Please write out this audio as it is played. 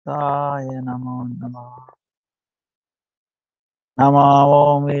Purushottaya Namo Namah.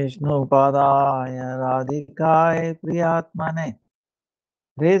 Namo Om Vishnu Padaya Radhikaya Priyatmane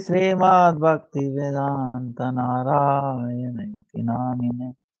Sri Srimad Bhaktivedanta Narayana Iti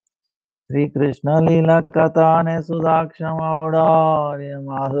Namine Sri Krishna Lila Katane Sudaksham Audārya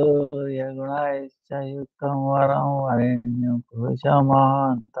Madhurya Gunaischa Yuktam Varam Varenyam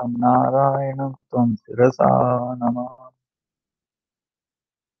Purushamantam Narayanam Tvam Sirasa Namah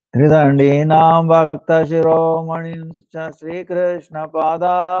Tridandinam Bhakta Shiromanim Shri Krishna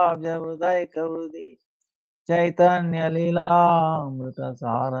Padabhya Hridaya Chaitanya Lila Amrita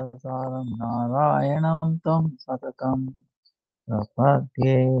Sara Saram Narayanam Tam Satatam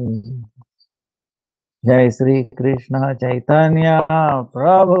Prapatye. Jai Sri Krishna Chaitanya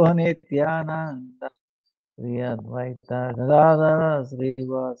Prabhu Nityananda Sri Advaita Gadadara Sri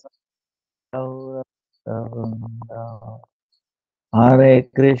Vasanta Hare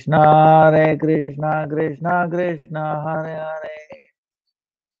Krishna Krishna Krishna Hare Hare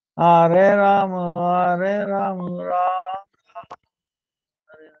Hare Rama Rama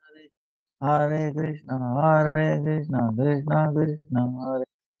Hare Krishna Krishna Krishna Hare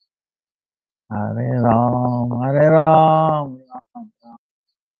Hare Ram Ram Ram.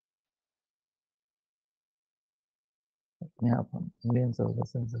 Yeah, millions of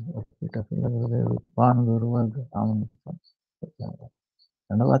lessons of Peter Pan Guru Ram.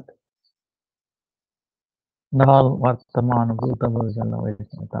 And what? Nal Vartaman Bhuta Bhujala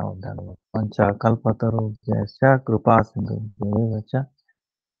Vaishnava Dharma Pancha Kalpataru Jasya Krupa Sindhu Devacha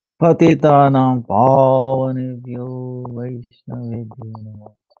Patitanam Pavanebhyo Vaishnavebhyo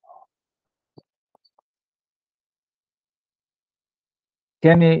Namo.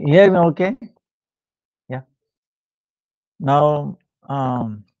 Can you hear me okay? Yeah. Now,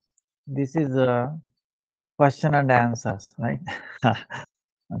 this is a question and answers, right?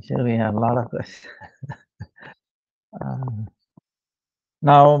 I'm sure we have a lot of questions.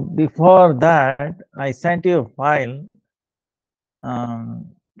 Now, before that, I sent you a file.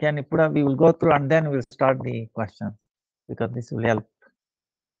 Can you put up? We will go through and then we'll start the questions because this will help.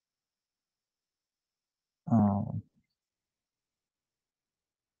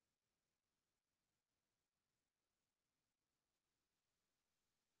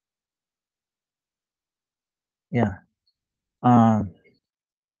 Yeah.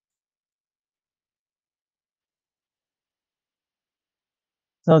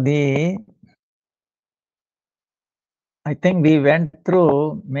 So I think we went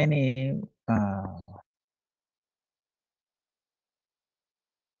through many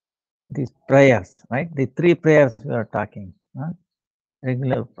these prayers, right? The three prayers we are talking,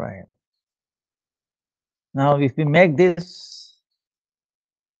 regular prayer. Now, if we make this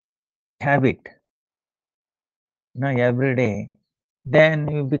habit, every day, then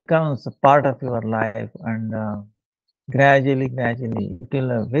it becomes a part of your life, and gradually, it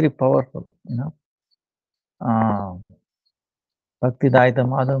will very powerful. Bhaktivedanta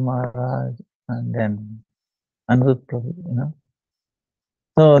Dandi Maharaj, and then Anirudh Prabhu.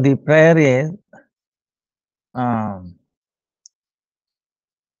 So the prayer is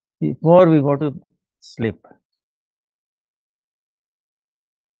before we go to sleep.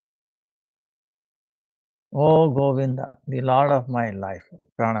 Oh Govinda, the Lord of my life,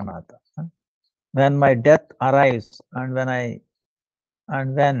 Prananatha. When my death arrives, and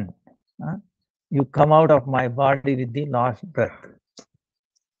when you come out of my body with the last breath,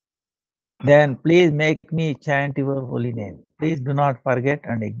 then please make me chant your holy name. Please do not forget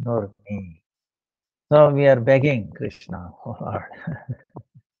and ignore me. So we are begging Krishna, oh Lord.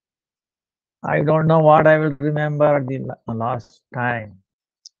 I don't know what I will remember the last time,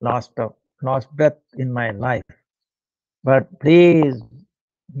 last breath in my life. But please,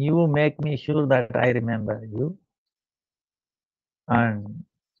 you make me sure that I remember you. And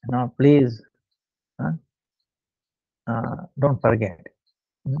please, don't forget.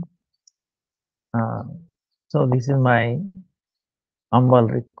 So this is my humble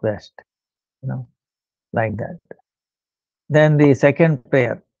request, like that. Then the second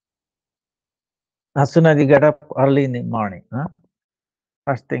prayer, as soon as you get up early in the morning,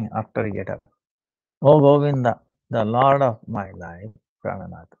 first thing after you get up, oh Govinda, the Lord of my life,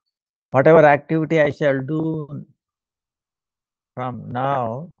 Prananatha. Whatever activity I shall do from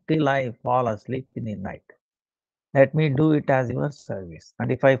now till I fall asleep in the night, let me do it as your service.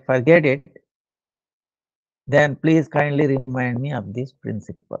 And if I forget it, then please kindly remind me of this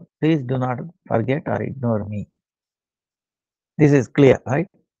principle. Please do not forget or ignore me. This is clear, right?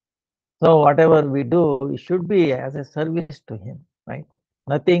 So whatever we do, it should be as a service to him, right?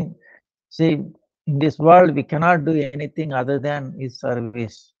 Nothing, see, in this world, we cannot do anything other than his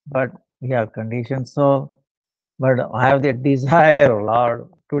service. but we have conditioned soul. But I have the desire, Lord,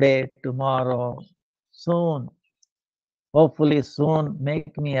 today, tomorrow, soon, hopefully soon,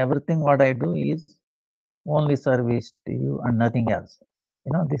 make me everything what I do is only service to you and nothing else.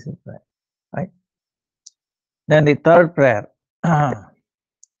 This is prayer, right? Then the third prayer,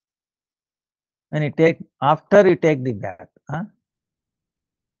 when after you take the bath,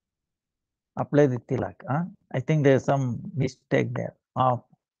 apply the tilak. I think there's some mistake there.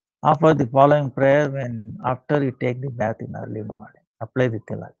 Offer the following prayer after you take the bath in early morning. Apply the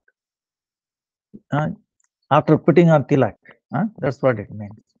tilak. After putting on tilak, that's what it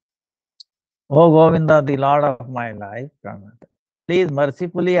means. O Govinda, the Lord of my life, please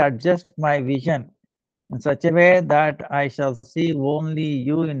mercifully adjust my vision in such a way that I shall see only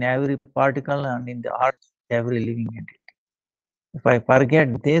you in every particle and in the heart of every living entity. If I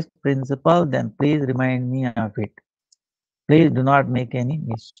forget this principle, then please remind me of it. Please do not make any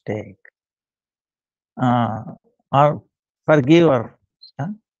mistake. Or forgive or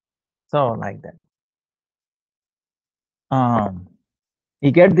so like that.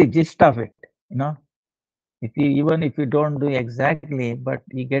 You get the gist of it, even if you don't do exactly, but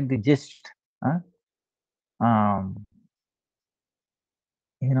you get the gist. And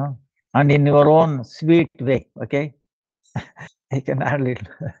in your own sweet way, okay? You can add little.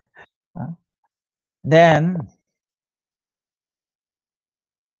 Then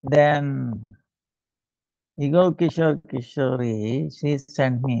Ego Kishori, she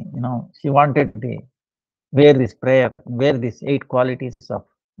sent me, she wanted wear this prayer, wear these 8 qualities of,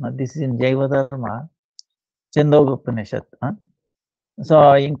 this is in Jaiva Dharma, Chandogya Upanishad. So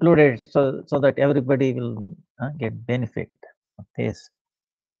I included so that everybody will get benefit of this.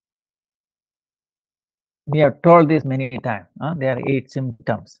 We have told this many times. There are 8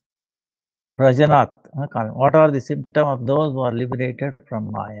 symptoms. Prajanath, what are the symptoms of those who are liberated from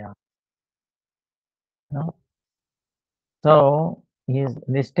Maya? So he is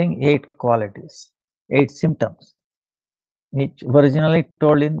listing 8 qualities, 8 symptoms, which originally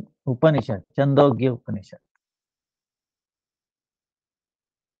told in Upanishad, Chandogya Upanishad.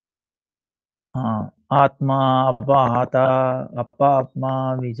 Atma, Apahata,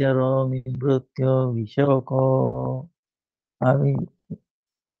 Apapma, Vijaro, Vibhrutyo, Vishoko,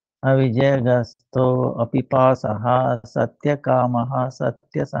 Avijagasto, Apipasaha, Satyakamaha,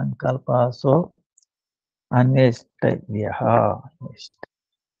 Satyasankalpaso, Anveshtavyaha.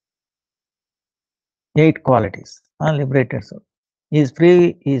 8 qualities, liberated soul. He is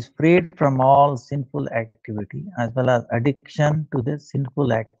freed from all sinful activity as well as addiction to the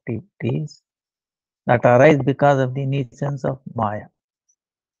sinful activities that arise because of the innocence of Maya.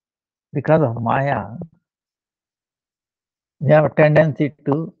 Because of Maya, we have a tendency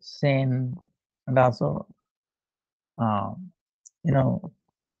to sin and also,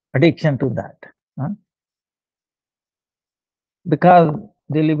 addiction to that. Because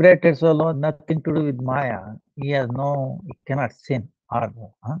the liberated soul has nothing to do with Maya, he cannot sin or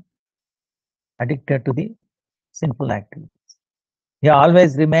addicted to the sinful activities. He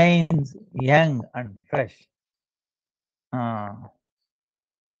always remains young and fresh. And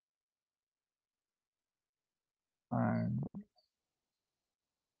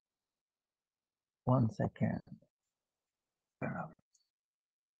 1 second.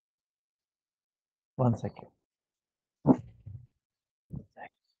 1 second.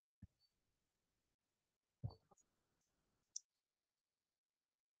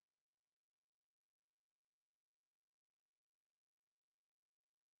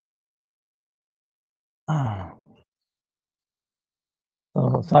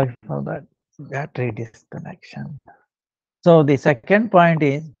 So sorry for that battery disconnection. So the second point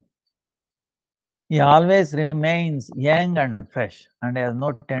is, he always remains young and fresh and has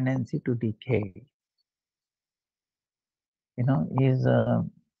no tendency to decay. He is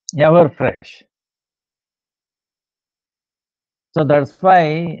ever fresh. So that's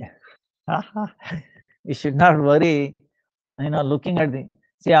why we should not worry, looking at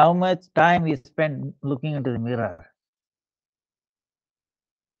see how much time we spend looking into the mirror.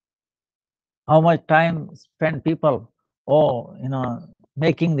 How much time spend people,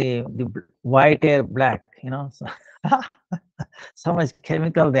 making the white hair black, so much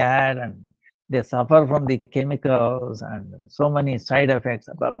chemical they add and they suffer from the chemicals and so many side effects,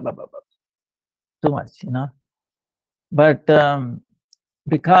 blah, blah, blah, blah. Too much, But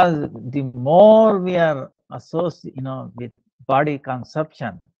because the more we are associated, with body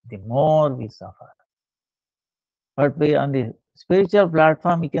consumption, the more we suffer. But on the spiritual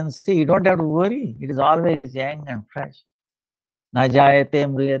platform, you can see you don't have to worry. It is always young and fresh. Na jayate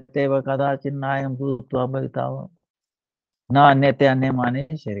mriyate va kadachin nayam bhutva bhavitava. Na anyate anyamane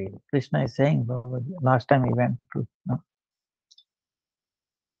sharira. Krishna is saying, last time we went through. No?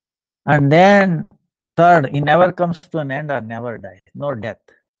 And then third, he never comes to an end or never dies. No death.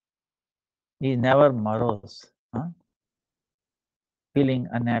 He never morose, feeling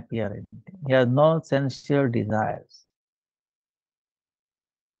unhappy or anything. He has no sensual desires.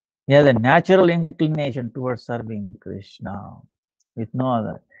 He has a natural inclination towards serving Krishna with no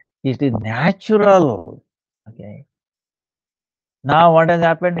other. It is natural. Okay. Now what has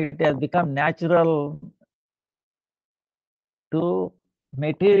happened? It has become natural to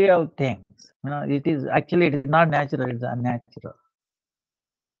material things. It is not natural, it is unnatural.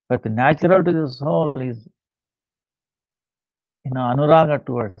 But natural to the soul is anuraga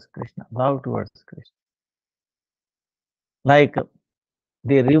towards Krishna, love towards Krishna. Like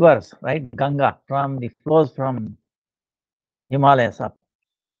the rivers, right? Ganga flows from Himalayas up.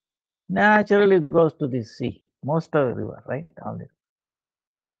 Naturally goes to the sea. Most of the river, right? All this.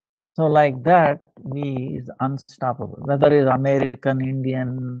 So like that, he is unstoppable. Whether it's American,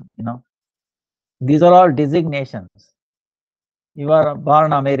 Indian, these are all designations. You are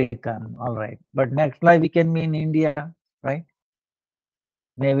born American, all right. But next life we can be in India, right?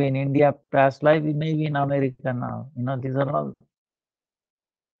 Maybe in India, past life, we may be in America now. These are all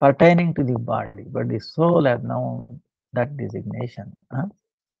pertaining to the body, but the soul has known that designation.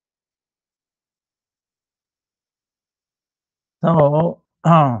 So,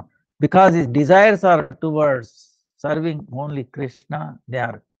 because his desires are towards serving only Krishna, they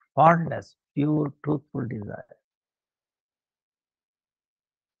are fondness, pure, truthful desire.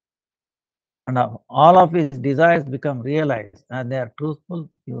 And all of his desires become realized, and they are truthful,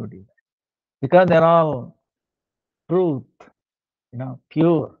 pure desire. Because they're all truth,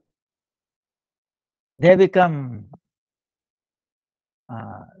 pure, they become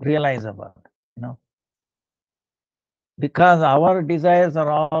realizable, because our desires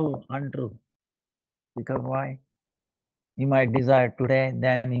are all untrue. Because why? You might desire today,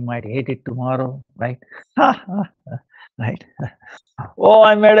 then you might hate it tomorrow, right? Right? Oh,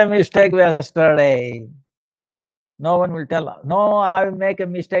 I made a mistake yesterday. No one will tell. No, I will make a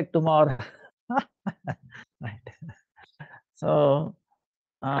mistake tomorrow. Right? So,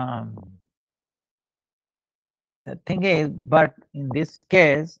 the thing is, but in this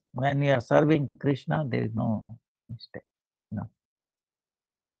case, when you are serving Krishna, there is no mistake.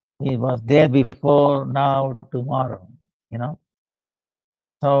 He was there before, now, tomorrow.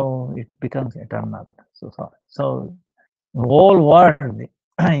 So it becomes eternal. So the whole world,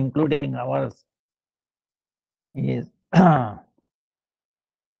 including ours, is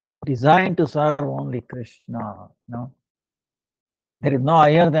designed to serve only Krishna. There is no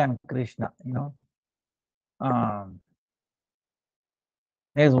higher than Krishna.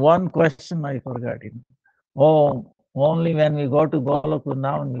 There's one question I forgot. Oh, only when we go to Golok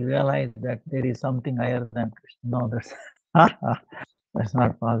now we realize that there is something higher than Krishna. No, that's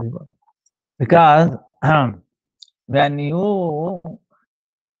not possible. Because when you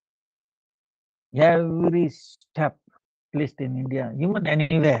every step, at least in India, even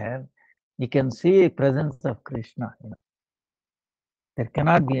anywhere, you can see presence of Krishna. There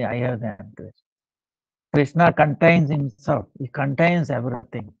cannot be higher than Krishna. Krishna contains himself. He contains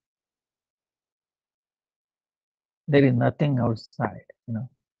everything. There is nothing outside.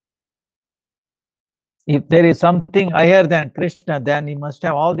 If there is something higher than Krishna, then he must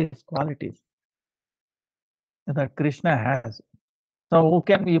have all these qualities that Krishna has. So who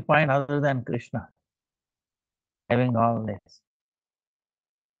can we find other than Krishna having all this?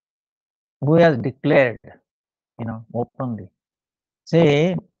 Who has declared, openly?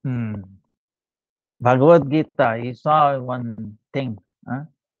 Say, Bhagavad Gita, he saw one thing,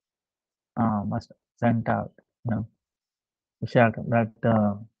 must sent out, Vishaka, that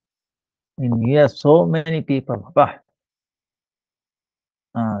in US so many people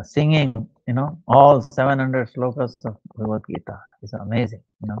singing, all 700 slokas of Bhagavad Gita. It's amazing,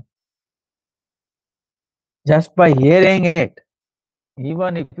 Just by hearing it,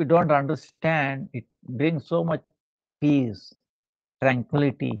 even if you don't understand, it brings so much peace,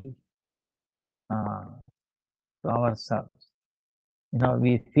 tranquility to ourselves.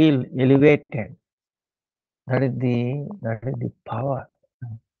 We feel elevated. That is the power.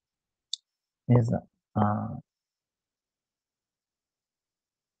 Is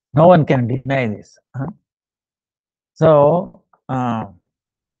no one can deny this. So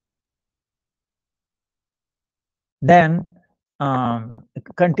then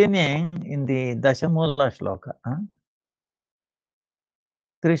continuing in the Dashamula shloka,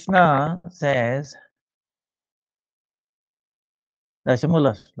 Krishna says,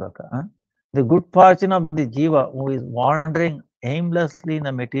 Dashamula shloka, The good fortune of the jiva who is wandering aimlessly in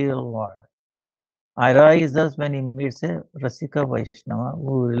the material world arises when he meets a Rasika Vaishnava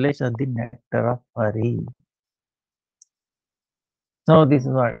who relates at the nectar of Hari. So this is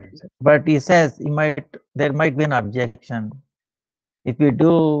what it says. But he says there might be an objection. If you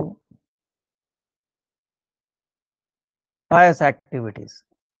do pious activities,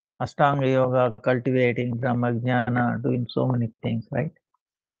 Ashtanga Yoga, cultivating Brahmajnana, doing so many things, right?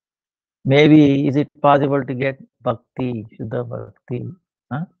 Maybe is it possible to get bhakti, Shuddha bhakti,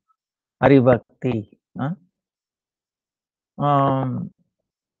 huh? Hari bhakti? Huh?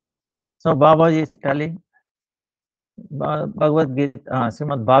 So Babaji is telling Bhagavad Gita,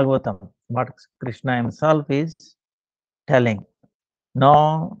 Srimad Bhagavatam, what Krishna himself is telling.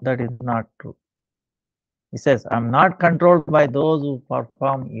 No, that is not true. He says, I'm not controlled by those who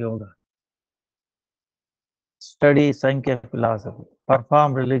perform yoga, study Sankhya philosophy,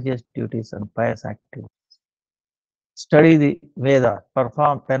 perform religious duties and pious activities, study the Vedas,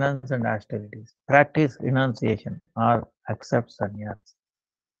 perform penance and austerities, practice renunciation or accept sannyas,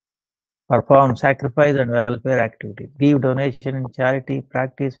 perform sacrifice and welfare activities, give donation in charity,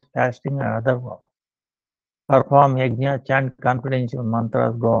 practice fasting and other work, perform yajna, chant confidential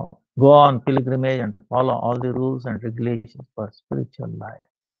mantras, go on pilgrimage and follow all the rules and regulations for spiritual life.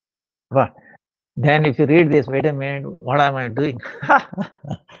 But then if you read this, wait a minute, what am I doing?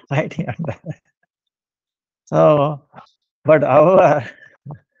 Writing on that. So, but however,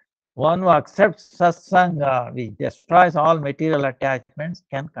 one who accepts satsanga, which destroys all material attachments,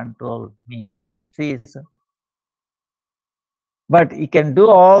 can control me. See, but he can do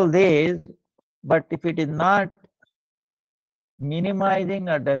all this, but if it is not minimizing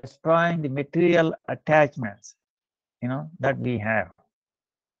or destroying the material attachments, that we have,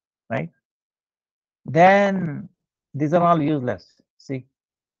 right? Then these are all useless. See,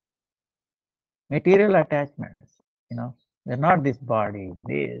 material attachments, they're not this body.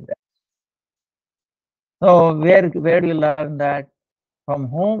 So where do you learn that? From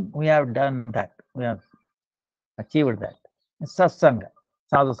whom we have done that? We have achieved that. Satsanga,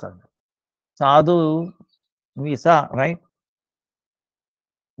 sadhu sanga. Sadhu, we saw, right?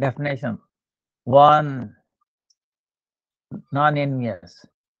 Definition. One, non-envious,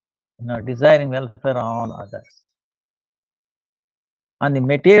 desiring welfare of all others. On the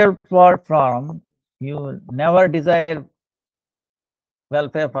material platform, you never desire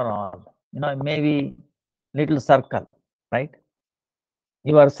welfare for all. Maybe little circle, right?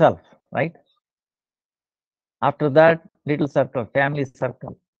 Yourself, right? After that, little circle, family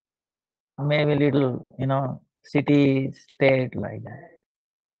circle, maybe little, city, state, like that.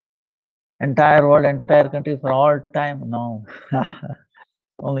 Entire world, entire country for all time, no.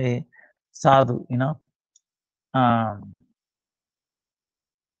 Only sadhu,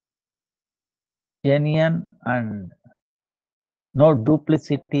 genuine and no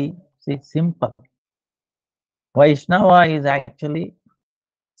duplicity. See, simple. Vaishnava is actually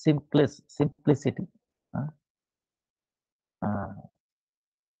simplicity.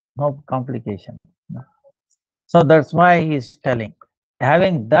 No complication. So that's why he's telling.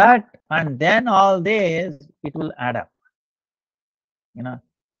 Having that and then all this, it will add up.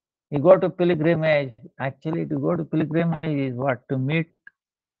 You go to pilgrimage. Actually, to go to pilgrimage is what? To meet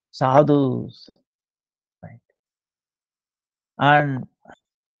sadhus, right? And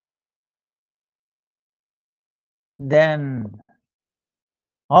then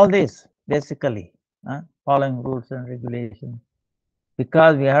all this basically following rules and regulations,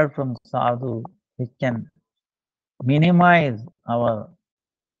 because we heard from sadhu, we can minimize our,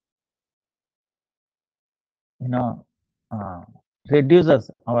 reduces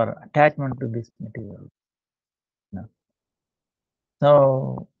our attachment to this material.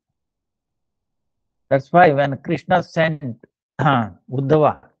 So that's why when Krishna sent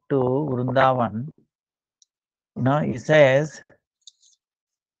Uddhava to Vrindavan, he says,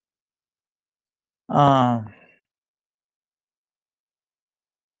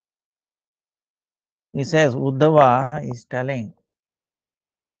 Uddhava is telling,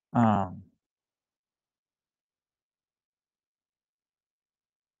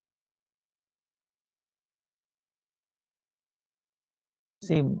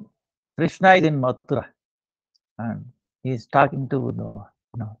 see, Krishna is in Mathura and he's talking to Uddhava,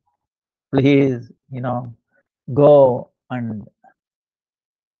 please, go and,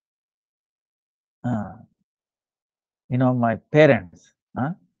 my parents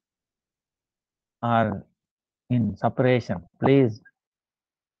are in separation. Please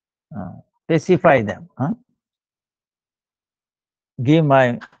pacify them. Give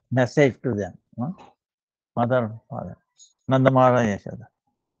my message to them. Mother, father, Nanda Maharaj Yashoda.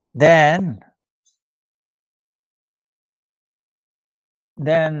 Then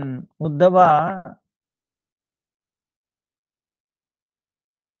Uddhava,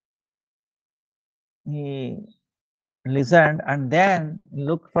 he listened and then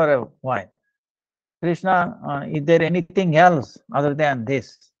looked for a while. Krishna, is there anything else other than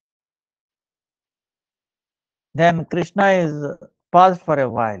this? Then Krishna is paused for a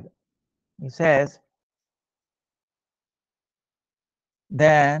while. He says,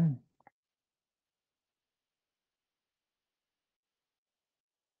 then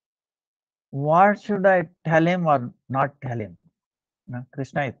what should I tell him or not tell him? Now,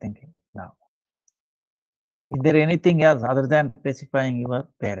 Krishna is thinking now. Is there anything else other than specifying your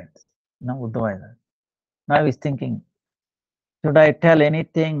parents? No, Uddhava. Now he's thinking, should I tell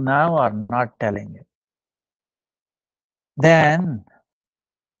anything now or not telling it? Then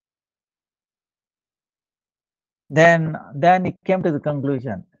he came to the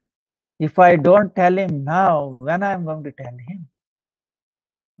conclusion, if I don't tell him now, when I'm going to tell him?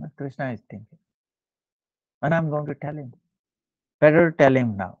 Krishna is thinking, when I'm going to tell him? Better tell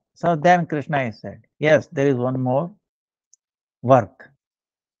him now. So then Krishna is said, yes, there is one more work.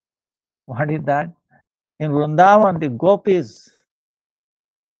 What is that? In Vrindavan, the gopis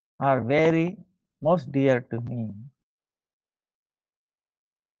are very most dear to me.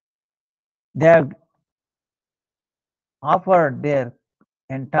 They have offered their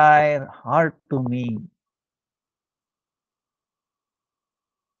entire heart to me.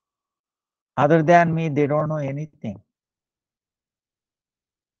 Other than me, they don't know anything.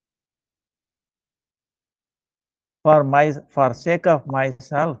 For sake of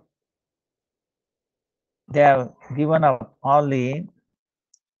myself, they have given up all the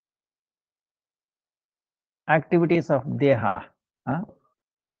activities of deha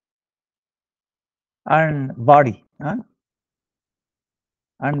and body,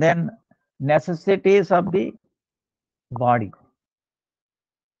 and then necessities of the body.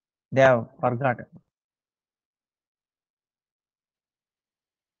 They have forgotten.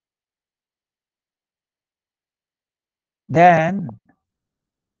 Then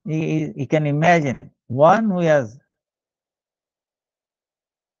he can imagine one who has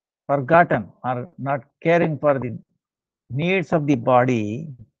forgotten or not caring for the needs of the body,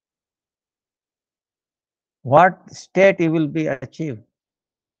 what state he will be achieved?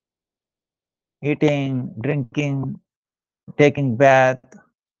 Eating, drinking, taking bath,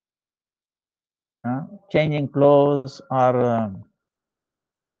 changing clothes, or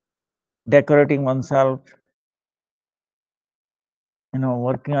decorating oneself,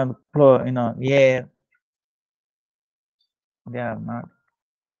 working on air. They are not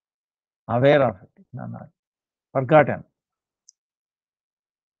aware of it, not forgotten.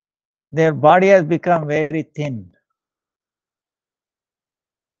 Their body has become very thin.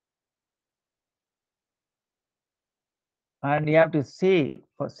 And you have to see,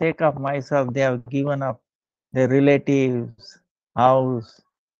 for sake of myself, they have given up their relatives, house,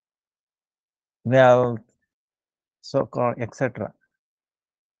 wealth, so-called, etc.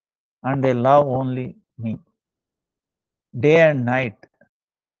 And they love only me. Day and night,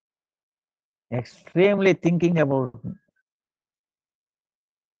 extremely thinking about me.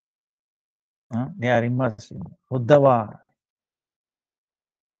 They are immersed in Uddhava.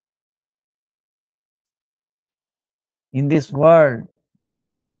 In this world,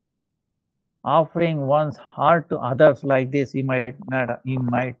 offering one's heart to others like this, he might not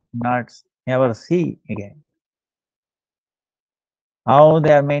ever see again. How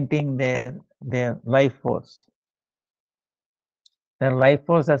they are maintaining their life force. Their life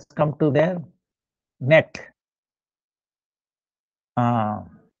force has come to their neck.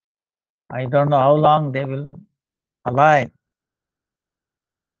 I don't know how long they will alive.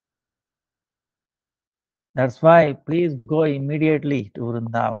 That's why please go immediately to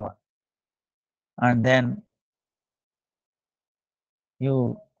Vrindavan, and then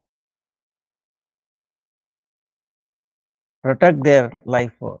you protect their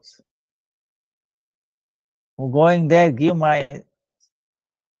life force. Going there, give my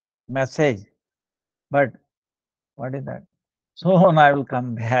message, but what is that? Soon I will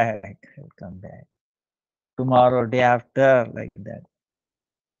come back. I will come back tomorrow, day after, like that.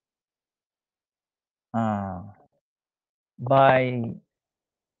 By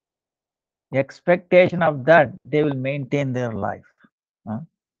expectation of that, they will maintain their life.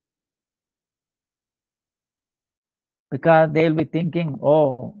 Because they will be thinking,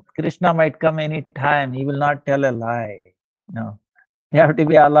 oh, Krishna might come any time. He will not tell a lie. No, you have to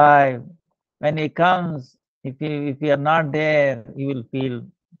be alive. When he comes, if you are not there, you will feel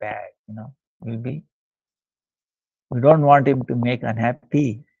bad. We don't want him to make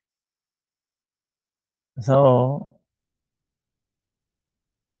unhappy. So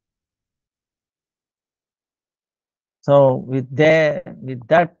with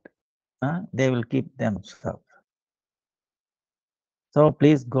that, they will keep themselves. So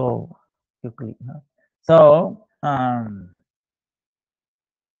please go quickly. So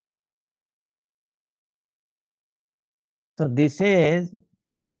so this is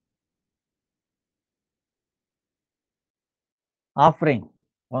offering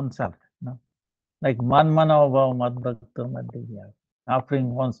oneself, like manmano bhav madbhakto madhya,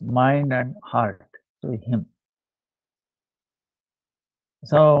 offering one's mind and heart to him.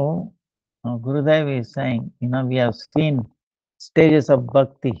 So Gurudev is saying, we have seen stages of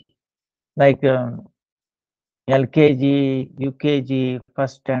bhakti, like LKG, UKG,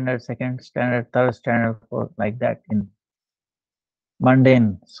 first standard, second standard, third standard, fourth, like that in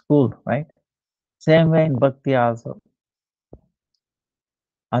mundane school, right? Same way in bhakti also.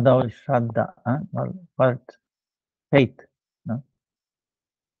 Adal Shraddha, first faith.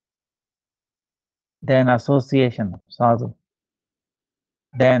 Then association, sadhu.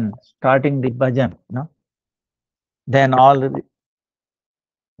 Then starting the bhajan, then all the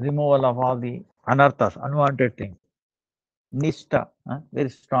removal of all the anarthas, unwanted things. Nishta, very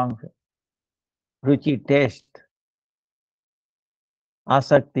strong. Ruchi, taste.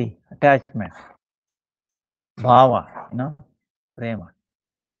 Asakti, attachment. Bhava, prema.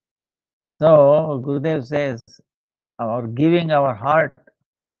 So Gurudev says, our giving our heart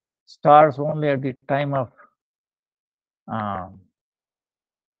starts only at the time of,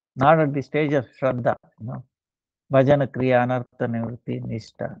 not at the stage of Shraddha, Bhajana Kriya, Anartha Nivritti,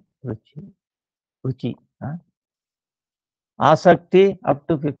 Nishta, Ruchi. Asakti up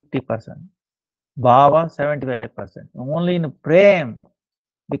to 50%. Bhava 75%. Only in prem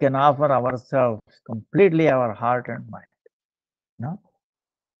we can offer ourselves completely, our heart and mind.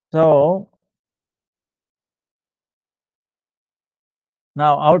 So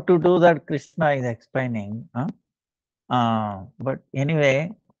now how to do that, Krishna is explaining. But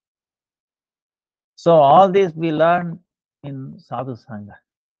anyway, so all this we learn in Sadhu Sangha.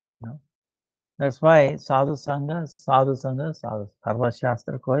 That's why Sadhu Sangha, Sadhu Sangha, Sadhu Sarva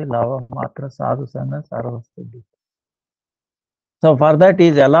Shastra koi lava matra Sadhu Sangha Sarva Siddhi. So for that he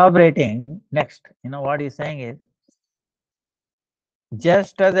is elaborating next. What he's saying is,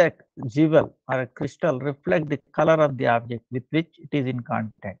 just as a jewel or a crystal reflect the color of the object with which it is in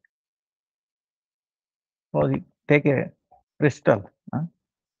contact. So you take a crystal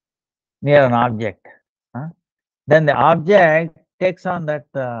near an object, then the object takes on that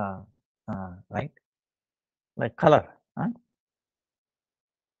right, like color.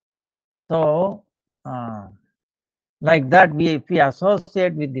 So like that, if we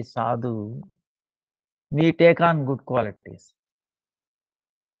associate with the sadhu, we take on good qualities.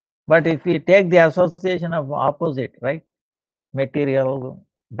 But if we take the association of opposite, right, material,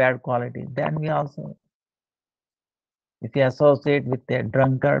 bad quality, then we also, if we associate with a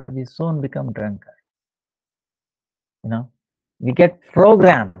drunkard, we soon become drunkard. We get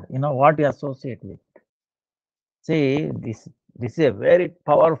programmed, what we associate with. See, this is a very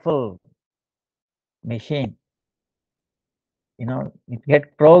powerful machine. It gets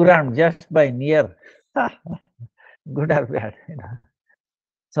programmed just by near, good or bad.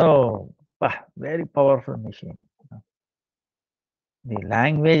 So, very powerful machine. The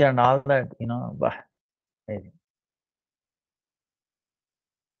language and all that,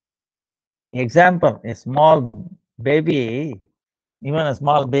 example, a small baby, even a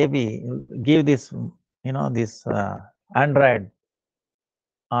small baby, give this, this Android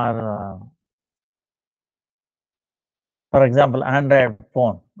or, for example, Android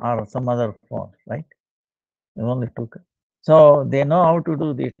phone or some other phone, right? They only took. So they know how to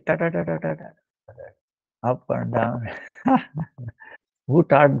do this, up and down. Who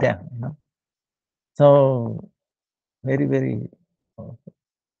taught them? So very, very.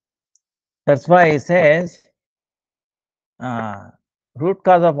 That's why he says, root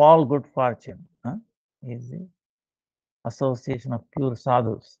cause of all good fortune is the association of pure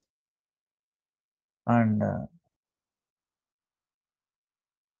sadhus. And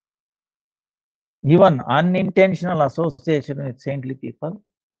even unintentional association with saintly people,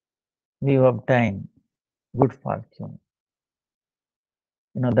 we obtain good fortune.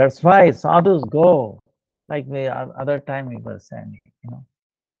 That's why sadhus go, like the other time we were saying,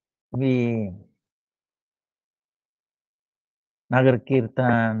 we Nagar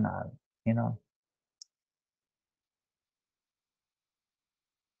Kirtan,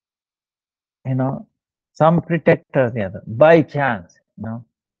 some pretext or the other, by chance,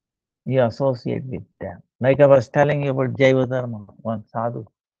 you associate with them. Like I was telling you about Jaiva Dharma, one sadhu.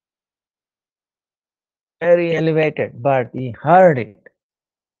 very elevated, but he heard it,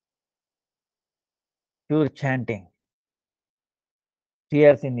 pure chanting,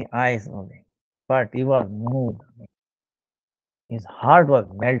 tears in the eyes only. But he was moved. His heart was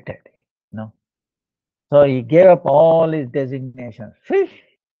melted, you know. So he gave up all his designations,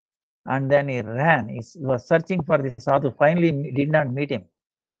 and then he ran. He was searching for the sadhu. Finally, did not meet him.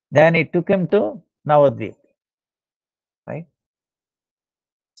 Then he took him to Navadvip, right?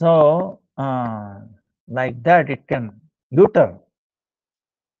 So, like that, it can U-turn.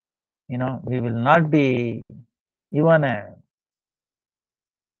 You know, we will not be even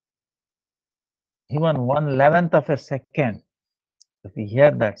even 1/11th of a second. If we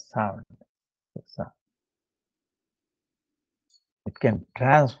hear that sound, it can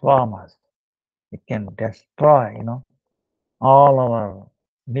transform us. It can destroy, you know, all our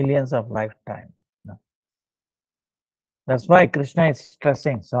millions of lifetime. You know. That's why Krishna is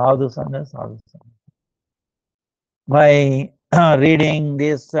stressing sadhu sangha, sadhu sangha. By reading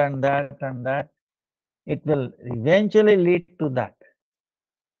this and that, it will eventually lead to that.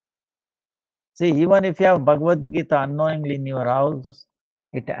 See, even if you have Bhagavad Gita unknowingly in your house,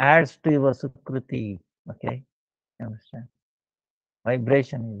 it adds to your Sukriti. Okay? You understand?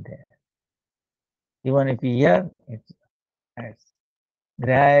 Vibration is there. Even if you hear, it adds.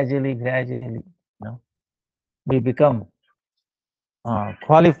 Gradually, you know, we become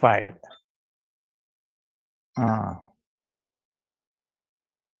qualified.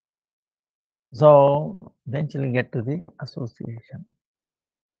 So eventually get to the association.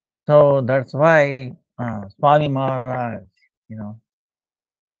 So that's why Swami Maharaj, you know,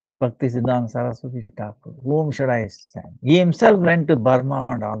 Bhaktivedanta Saraswati Thakur, whom should I stand? He himself went to Burma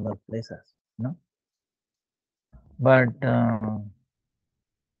and all those places, you know. But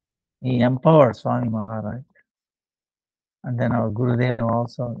he empowered Swami Maharaj, and then our Gurudev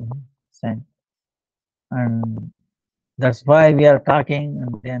also, you know, sent. And that's why we are talking,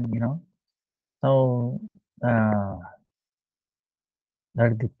 and then, you know, so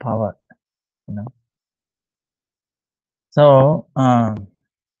that's the power, you know. So,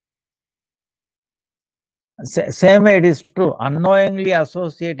 same way it is true. Unknowingly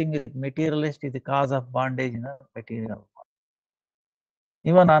associating with materialist is the cause of bondage in the material.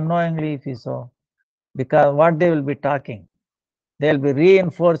 Even unknowingly, if you so, because what they will be talking, they will be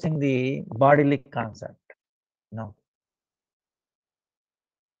reinforcing the bodily concept. You know,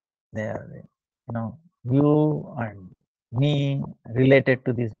 they are, you know, you and me related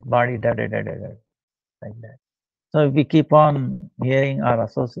to this body, like that. So if we keep on hearing or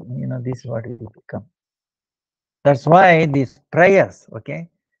associating, you know, this is what it will become. That's why these prayers, okay,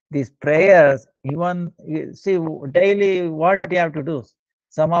 these prayers, even see daily what you have to do.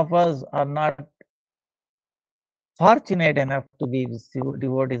 Some of us are not fortunate enough to be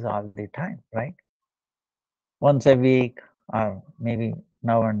devotees all the time, right? Once a week or maybe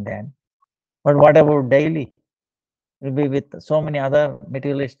now and then. But what about daily? We'll be with so many other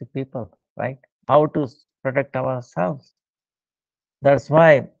materialistic people, right? How to protect ourselves? That's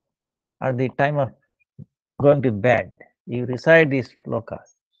why at the time of going to bed, you recite these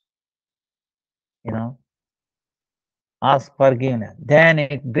slokas, you know, ask forgiveness. Then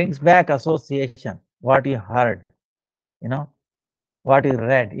it brings back association, what you heard, you know, what you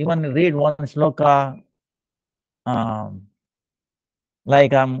read. Even read one sloka,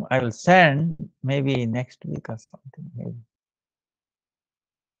 like I will send maybe next week or something, maybe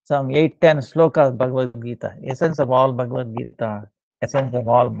some 8-10 slokas Bhagavad Gita, essence of all Bhagavad Gita, essence of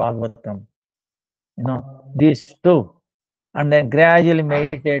all Bhagavatam, you know, these two. And then gradually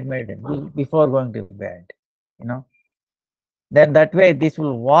meditate before going to bed, you know. Then that way this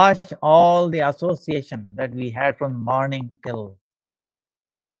will wash all the association that we had from morning till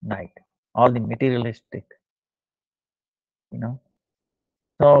night, all the materialistic, you know.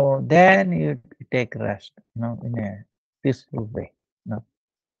 So then you take rest, you know, in a peaceful way, you know.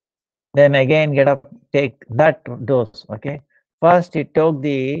 Then again get up, take that dose, okay. First you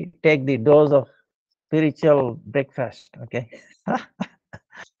take the dose of spiritual breakfast, okay.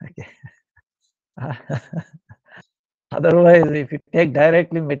 Okay. Otherwise, if you take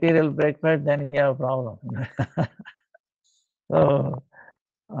directly material breakfast, then you have a problem. So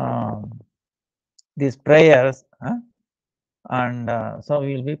these prayers, and so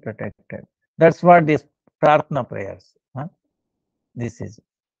we will be protected. That's what these prarthana prayers. This is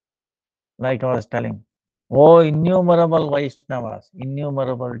like I was telling. Oh, innumerable Vaishnavas,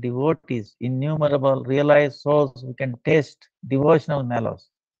 innumerable devotees, innumerable realized souls who can taste devotional mellows,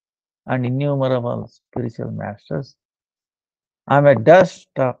 and innumerable spiritual masters. I'm a dust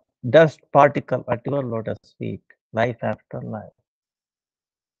particle at your lotus feet, life after life.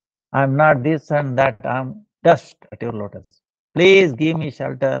 I'm not this and that. I'm dust at your lotus. Please give me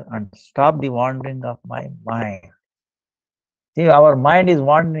shelter and stop the wandering of my mind. See, our mind is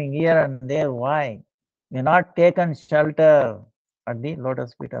wandering here and there. Why? We're not taken shelter at the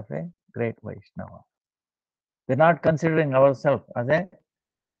lotus feet of a great Vaishnava. We're not considering ourselves as a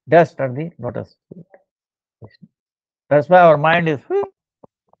dust at the lotus feet. That's why our mind is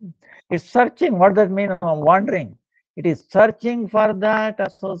it's searching. What does that mean? Wandering. It is searching for that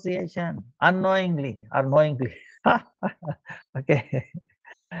association unknowingly or knowingly. Okay.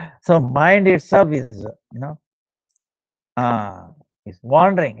 So mind itself is, is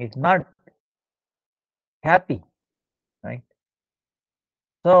wandering. It's not happy, right?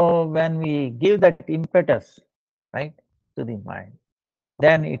 So when we give that impetus, right, to the mind,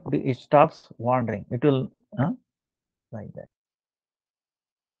 then it stops wandering. It will, like that.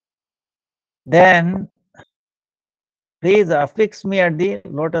 Then please affix me at the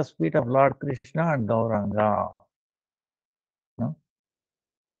lotus feet of Lord Krishna and Gauranga. No?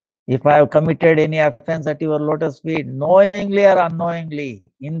 If I have committed any offense at your lotus feet, knowingly or unknowingly,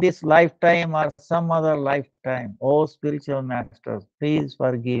 in this lifetime or some other lifetime, oh spiritual masters, please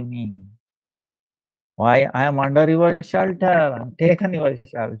forgive me. Why? I am under your shelter. I'm taken your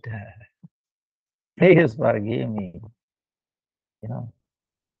shelter. Please forgive me.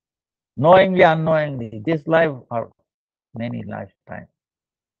 Knowingly, unknowingly, this life or many lifetimes,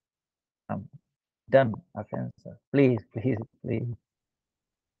 I'm done offenses. Please, please, please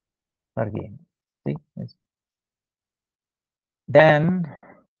forgive me. See? Then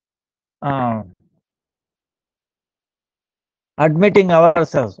admitting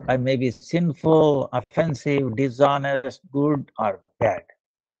ourselves, I may be sinful, offensive, dishonest, good or bad,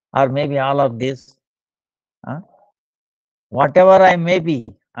 or maybe all of this. Whatever I may be,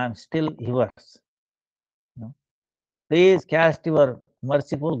 I'm still yours. Please cast your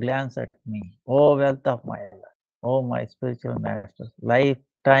merciful glance at me, O wealth of my life, O my spiritual masters,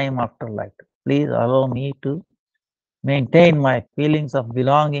 lifetime after lifetime. Please allow me to maintain my feelings of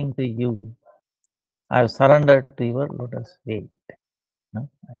belonging to you. I have surrendered to your lotus feet.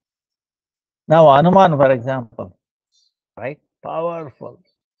 Now, Hanuman, for example, right? Powerful.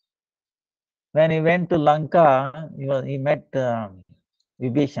 When he went to Lanka, he met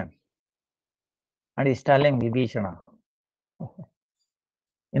Vibhishan, and he's telling Vibhishana,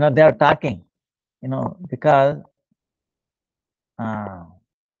 they are talking, because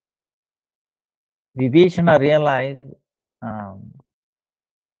Vibhishana realized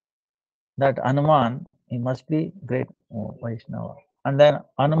that Hanuman, he must be great Vaishnava. And then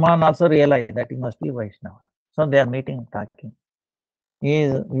Hanuman also realized that he must be Vaishnava. So they are meeting, talking.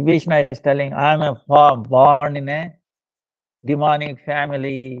 Vibhishana is telling, I am born in a demonic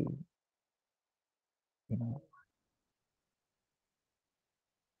family.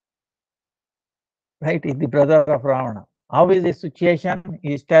 Right? Is the brother of Ravana. How is the situation?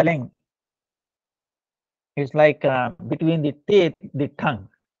 He is telling, it's like between the teeth, the tongue,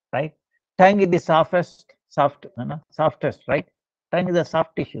 right? Tongue is the softest, right? Tongue is a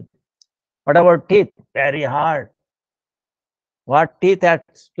soft tissue. What about teeth? Very hard. What teeth has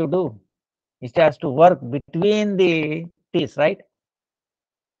to do? It has to work between the teeth, right?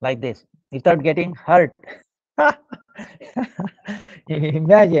 Like this, without getting hurt.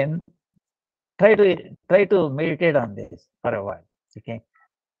 Imagine, try to meditate on this for a while. Okay.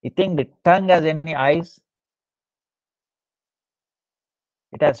 You think the tongue has any eyes?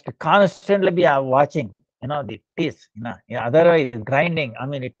 It has to constantly be watching, the teeth, otherwise grinding. I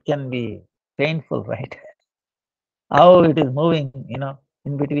mean, it can be painful, right? How it is moving,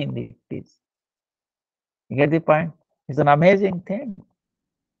 in between the teeth. You get the point? It's an amazing thing.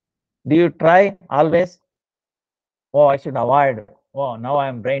 Do you try always? Oh, I should avoid. Oh, now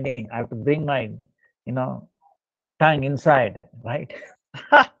I'm braining. I have to bring my, tongue inside, right?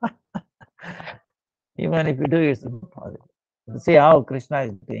 Even if you do, it's impossible. See how Krishna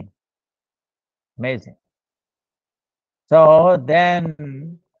is doing. Amazing. So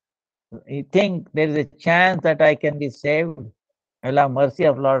then you think there is a chance that I can be saved? I'll have mercy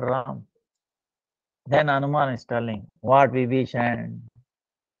of Lord Ram. Then Hanuman is telling, what Vibhishan?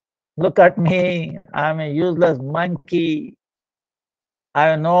 Look at me. I'm a useless monkey. I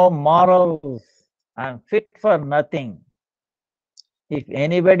have no morals. I'm fit for nothing. If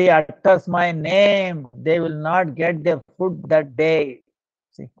anybody utters my name, they will not get their food that day.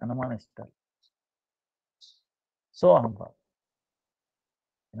 See, Hanuman is telling. So humble.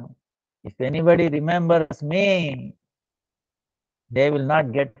 If anybody remembers me, they will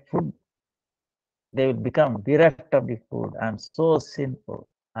not get food. They will become bereft of the food. I'm so sinful.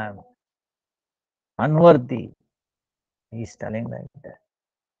 I'm unworthy. He's telling like that.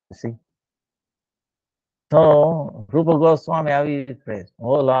 You see. So Rupa Goswami, how he prays,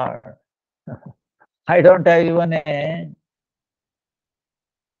 "Oh Lord, I don't have even a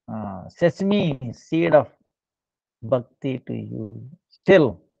sesame seed of bhakti to you.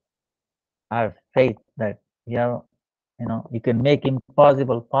 Still, I have faith that you can make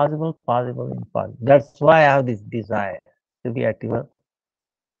impossible possible, possible impossible. That's why I have this desire to be at your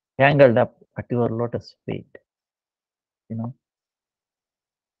tangled up at your lotus feet. You know,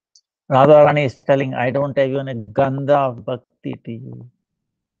 Radharani is telling, I don't have even a gandha of bhakti to you.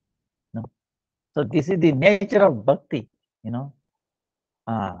 No. So this is the nature of bhakti. You know,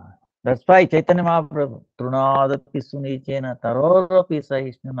 that's why Chaitanya Mahaprabhu, Trunadapi Sunichena, Tarorapi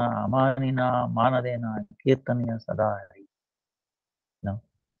Sahishnuna, Amanina, Manadena, Kirtaniya Sadari. No.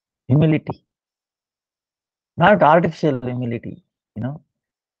 Humility, not artificial humility. You know,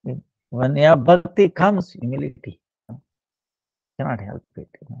 when your bhakti comes, humility. You know, cannot help it.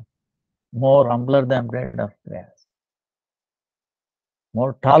 You know. More humbler than bread of grass,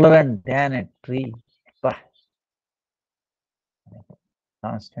 more tolerant than a tree. Bah,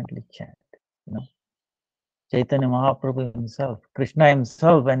 constantly chant. You know. Chaitanya Mahaprabhu himself, Krishna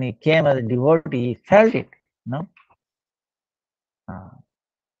himself, when he came as a devotee, he felt it. You know.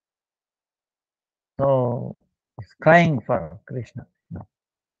 So he's crying for Krishna. You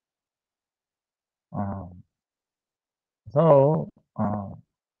know. So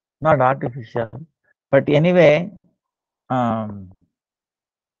not artificial, but anyway,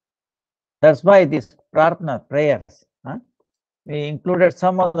 that's why this prarthana prayers. We included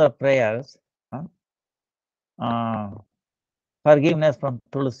some of the prayers. Forgiveness from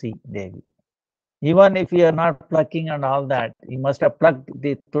Tulsi Devi. Even if you are not plucking and all that, you must have plucked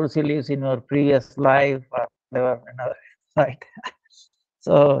the Tulsi leaves in your previous life or whatever, right?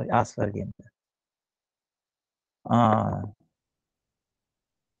 So ask forgiveness.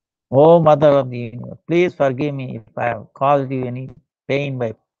 Oh Mother of the Universe, please forgive me if I have caused you any pain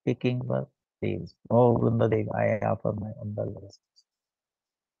by picking the leaves. Oh Vrindadevi, I offer my humble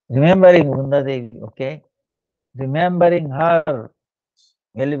remembering Vrindadevi, okay? Remembering her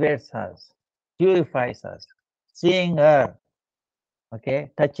elevates us, purifies us. Seeing her, okay,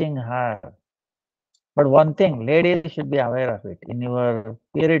 touching her. But one thing, ladies should be aware of it. In your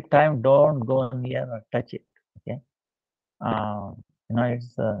period time, don't go near or touch it. Okay,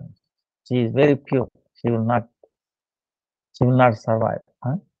 it's she is very pure. She will not survive.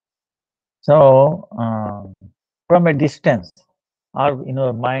 Huh? So from a distance or in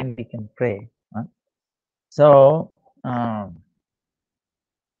your mind, you can pray. Huh? So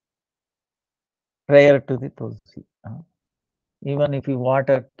prayer to the Tulsi. Even if you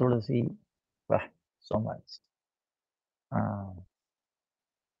water Tulsi, so much.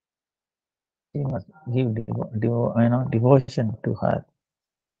 You must give devotion to her.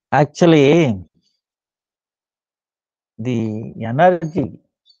 Actually, the energy,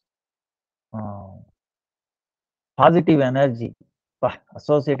 positive energy,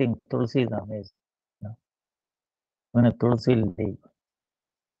 associating Tulsi is amazing. When a Tulsi leaf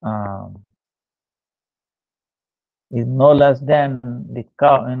is no less than the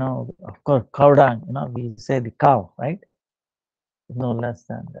cow, of course, cow dung, we say the cow, right? No less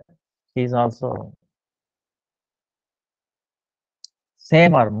than that. She is also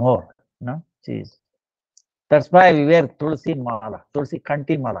same or more, she's. That's why we wear Tulsi mala, Tulsi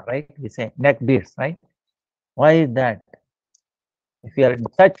kanti mala, right? We say neck beads, right? Why is that? If you are in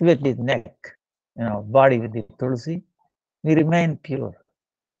touch with the neck, body with the Tulsi, we remain pure.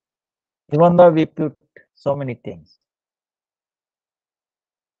 Even though we put so many things.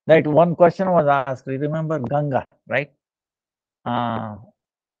 Right, one question was asked, you remember Ganga, right?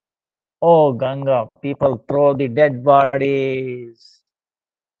 Oh, Ganga, people throw the dead bodies,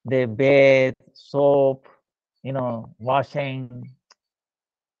 they bathe, soap, washing,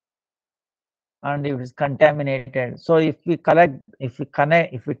 and it is contaminated. So if we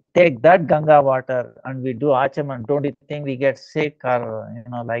take that Ganga water and we do achaman, don't you think we get sick or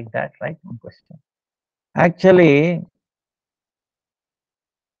like that, right? One question. Actually,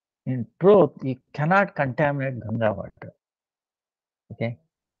 in truth, you cannot contaminate Ganga water. Okay,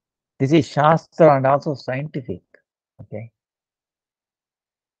 this is Shastra and also scientific. Okay,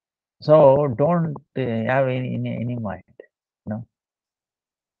 so don't have any mind.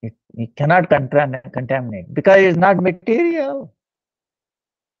 It cannot contaminate because it's not material.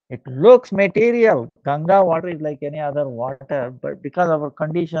 It looks material. Ganga water is like any other water, but because of our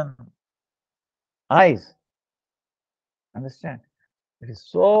condition, eyes, understand? It is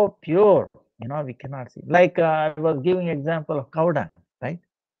so pure, we cannot see. Like I was giving example of cow dung, right?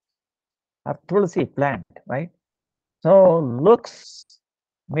 Or tulsi plant, right? So looks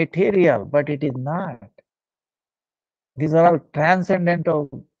material, but it is not. These are all transcendental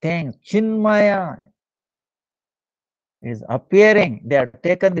things. Chinmaya is appearing. They have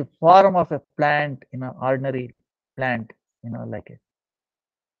taken the form of a plant, ordinary plant, like a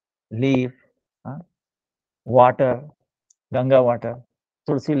leaf, water, Ganga water,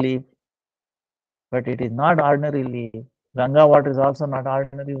 Tulsi leaf, but it is not ordinary leaf. Ganga water is also not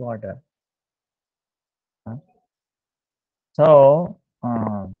ordinary water. So,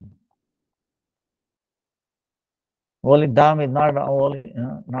 holy Dham is not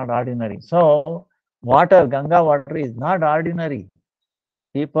ordinary. So, water, Ganga water is not ordinary.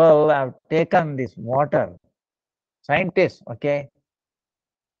 People have taken this water, scientists, okay,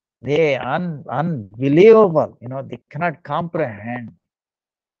 they unbelievable, they cannot comprehend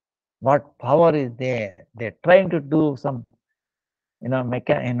what power is there. They're trying to do some,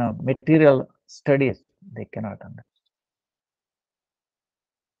 material studies. They cannot understand.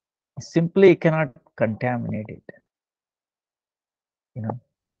 Simply cannot contaminate it,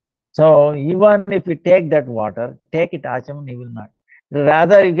 So even if you take that water, take it Achamam, you will not.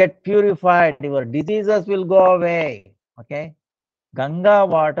 Rather you get purified, your diseases will go away. Okay. Ganga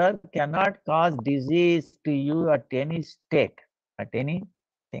water cannot cause disease to you at any state, at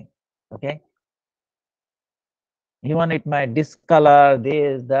anything. Okay. Even it might discolor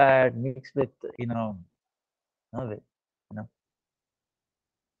this, that, mixed with, no, you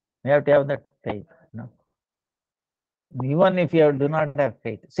have to have that faith, Even if you do not have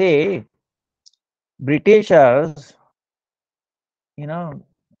faith. See, Britishers,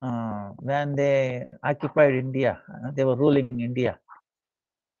 when they occupied India, they were ruling India.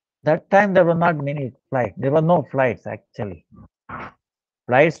 That time there were not many flights. There were no flights actually.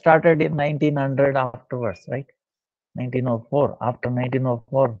 Flights started in 1900 afterwards, right? 1904. After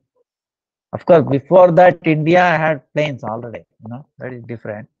 1904, of course, before that India had planes already. That is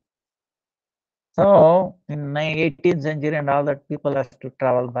different. So in 18th century and all that, people has to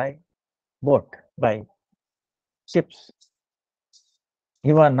travel by boat, by ships.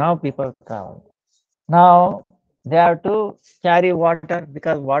 Even now people travel. Now they have to carry water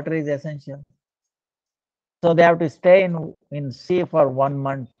because water is essential. So they have to stay in sea for 1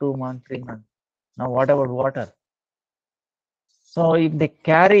 month, 2 months, 3 months. Now what about water? So if they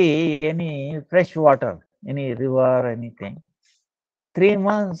carry any fresh water, any river, anything, 3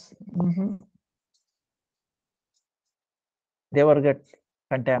 months, they will get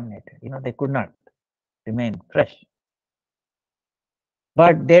contaminated. They could not remain fresh.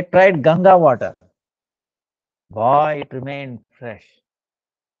 But they tried Ganga water. Boy, it remained fresh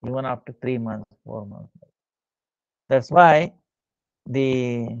even after 3 months, 4 months. That's why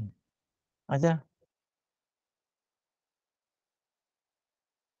the Aja,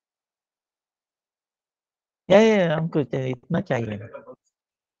 या हमको इतना चाहिए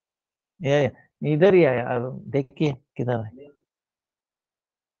इधर ही आया देखिए किधर है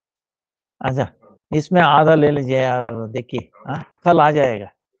अच्छा इसमें आधा ले लीजिए यार देखिए कल आ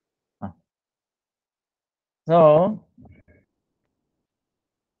जाएगा so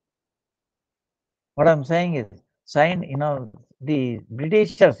what I'm saying is the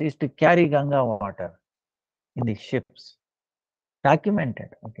Britishers used to carry Ganga water in the ships,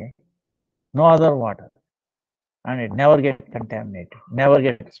 documented, okay, no other water, and it never gets contaminated, never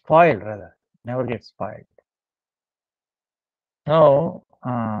gets spoiled, rather, never gets spoiled. So,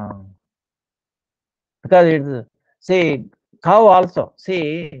 because it's, see, cow also,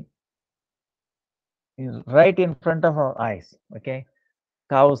 see, is right in front of our eyes, okay,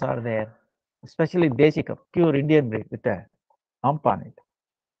 cows are there, especially Deshi cow, pure Indian breed with a hump on it.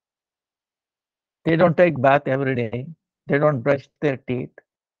 They don't take bath every day, they don't brush their teeth,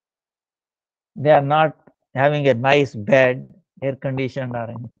 they are not having a nice bed, air conditioned or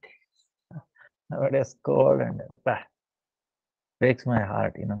anything. Nowadays cold and breaks my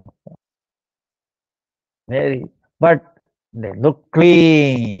heart, Very, but they look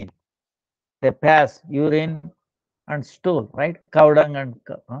clean. They pass urine and stool, right? Cow dung and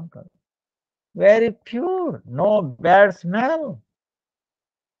very pure, no bad smell.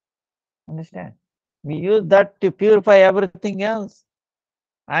 Understand? We use that to purify everything else.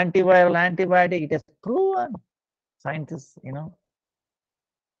 Antiviral, antibiotic, it is proven. Scientists,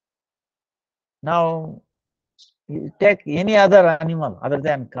 Now, you take any other animal other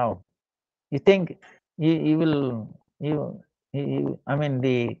than cow. You think you will, I mean,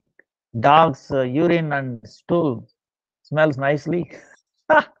 the dog's urine and stool smells nicely.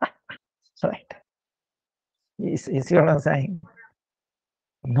 Right? You see what I'm saying?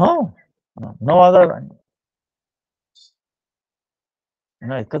 No, no other.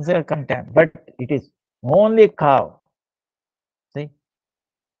 It's considered contempt, but it is only cow. See,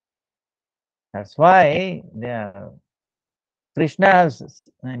 That's why Krishna has,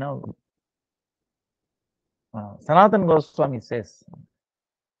 Sanatana Goswami says,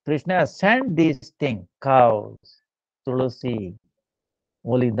 Krishna has sent these things, cows, tulasi,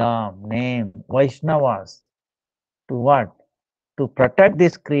 Olidam, name, Vaishnavas, to what? To protect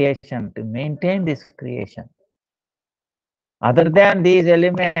this creation, to maintain this creation. Other than these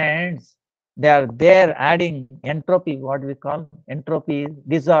elements, they are there adding entropy, what we call entropy is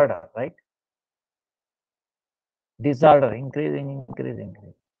disorder, right? Disorder, increasing.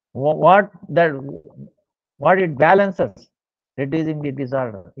 What that what it balances, reducing the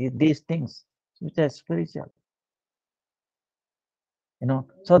disorder, is these things which are spiritual.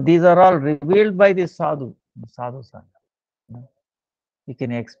 So these are all revealed by the sadhu sangha. You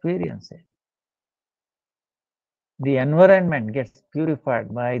can experience it. The environment gets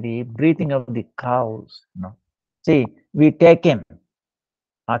purified by the breathing of the cows. See, we take in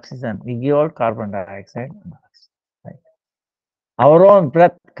oxygen, we give out carbon dioxide, right? Our own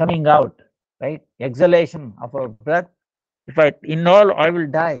breath coming out, right? Exhalation of our breath. If I inhale, I will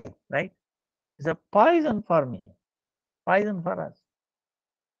die, right? It's a poison for me, poison for us.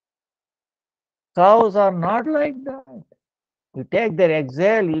 Cows are not like that. You take their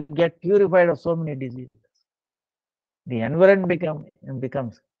exhale, you get purified of so many diseases. The environment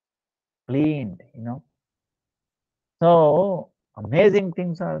becomes cleaned, So amazing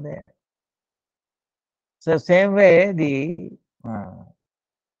things are there. So same way the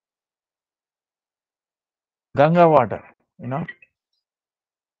Ganga water,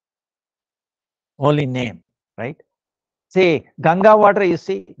 holy name, right? See, Ganga water, you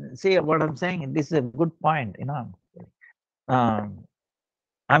see what I'm saying? This is a good point, Um,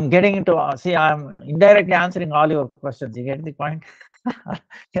 I'm getting into, I'm indirectly answering all your questions. You get the point?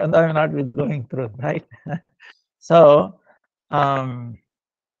 Even though I'm not going through, right? So,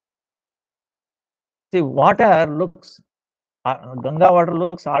 see, water looks, Ganga water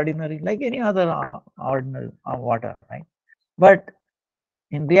looks ordinary, like any other ordinary water, right? But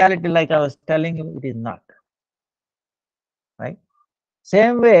in reality, like I was telling you, it is not, right?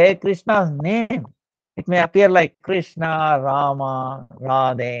 Same way, Krishna's name, it may appear like Krishna, Rama,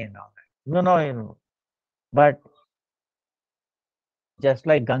 Radhe, and all that. But just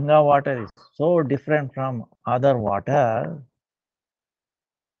like Ganga water is so different from other water,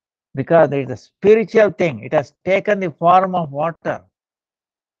 because it is a spiritual thing. It has taken the form of water.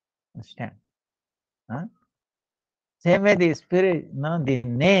 Understand? Huh? Same way the spirit, the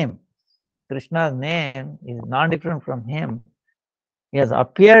name, Krishna's name is not different from him. He has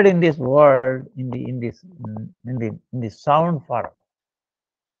appeared in this world in the sound form.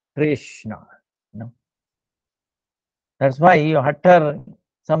 Krishna. That's why you utter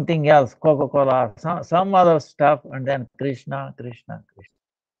something else, Coca-Cola, some other stuff, and then Krishna.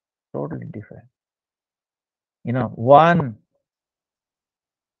 Totally different. One,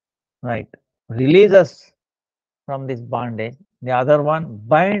 right, releases from this bondage. The other one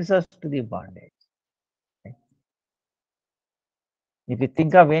binds us to the bondage. Right? If you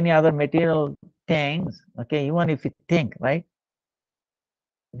think of any other material things, okay, even if you think, right,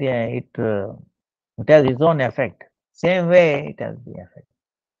 it has its own effect. Same way it has the effect.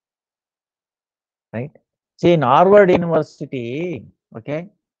 Right? See, in Harvard University, okay,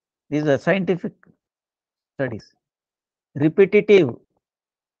 these are scientific studies. Repetitive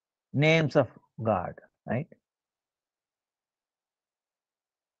names of God, right?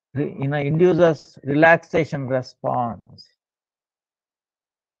 Induces relaxation response.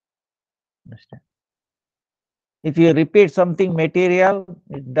 Understand? If you repeat something material,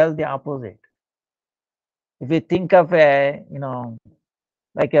 it does the opposite. If you think of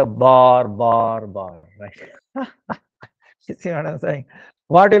like a bar, right? You see what I'm saying?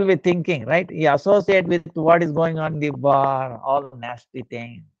 What will be thinking, right? You associate with what is going on in the bar, all nasty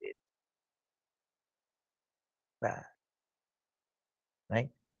things, right?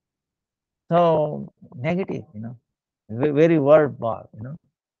 So negative, very word bar,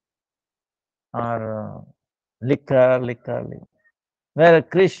 or liquor. Where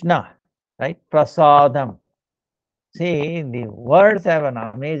Krishna, right? Prasadam. See, the words have an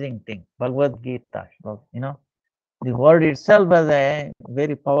amazing thing. Bhagavad Gita, the word itself has a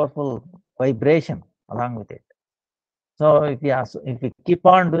very powerful vibration along with it. So if you keep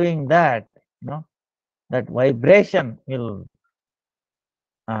on doing that, that vibration will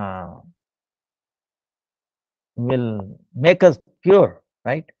make us pure,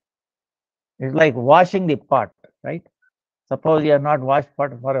 right? It's like washing the pot, right? Suppose you have not washed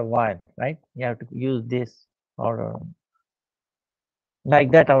pot for a while, right? You have to use this, or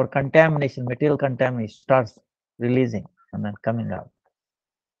like that our contamination, material contamination starts releasing and then coming out.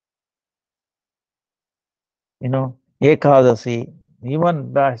 Ekadasi,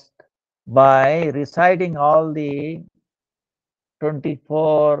 even best by reciting all the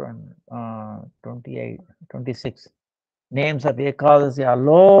 24 and 28, 26 names of Ekadasi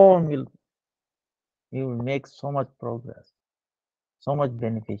alone you will make so much progress, so much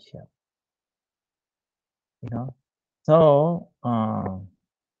beneficial, So,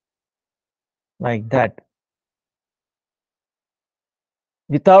 like that.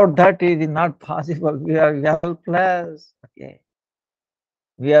 Without that, it is not possible. We are helpless. Okay.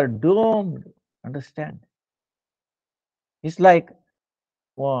 We are doomed. Understand? It's like,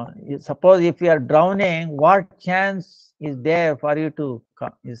 well, suppose if you are drowning, what chance is there for you to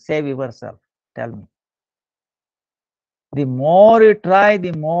save yourself? Tell me. The more you try,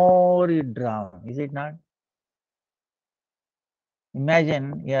 the more you drown. Is it not?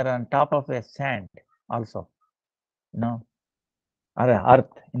 Imagine you are on top of a sand also, or a earth,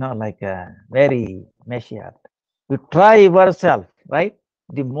 like a very meshy earth. You try yourself, right?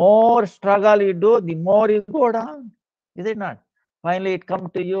 The more struggle you do, the more you go down. Is it not? Finally, it comes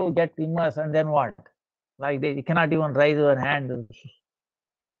to you, get immersed, and then what? Like you cannot even raise your hand.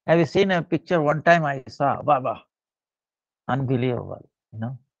 Have you seen a picture? One time I saw, Baba, unbelievable, in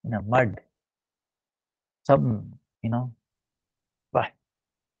a mud. Some, but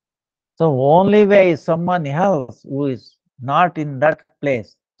so only way is someone else who is not in that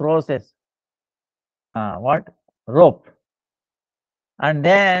place throws a what rope, and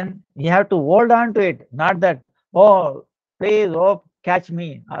then you have to hold on to it. Not that, oh, please rope catch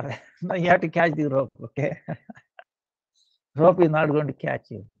me, or no, you have to catch the rope. Okay, rope is not going to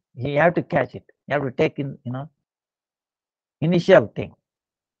catch you. You have to catch it. You have to take in, initial thing.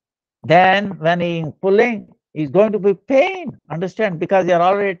 Then when he pulling, it's going to be pain. Understand? Because you are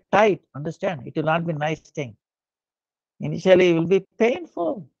already tight. Understand? It will not be nice thing. Initially, it will be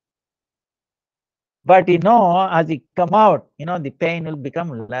painful. But as you come out, the pain will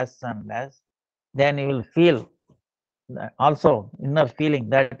become less and less. Then you will feel also inner feeling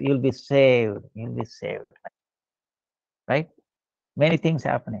that you'll be saved. You'll be saved. Right? Many things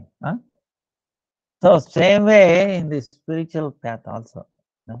happening. Huh? So same way in the spiritual path also.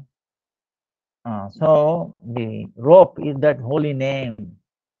 So the rope is that holy name,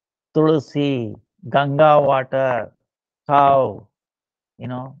 Tulsi, Ganga water, cow,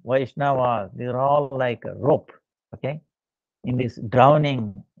 Vaishnava. They're all like a rope, okay, in this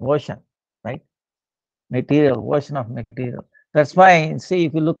drowning ocean, right? Material, ocean of material. That's why, see,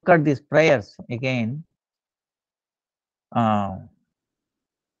 if you look at these prayers again, 5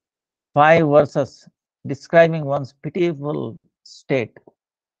 verses describing one's pitiful state,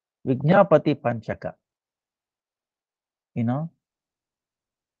 Vijnapati Panchaka,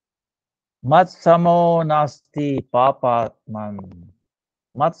 Mat samo nasti papatman.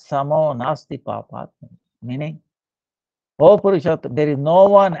 Mat samo nasti papatman. Meaning, oh Purushottam, there is no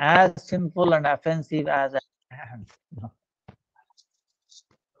one as sinful and offensive as I am.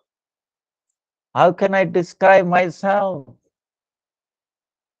 How can I describe myself?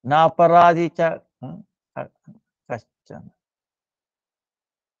 Na paradhicha kashchan.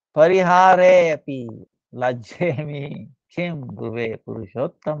 Parihare api lajjemi kim guve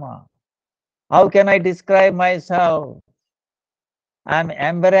Purushottama. How can I describe myself? I am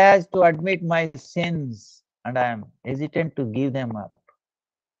embarrassed to admit my sins and I am hesitant to give them up.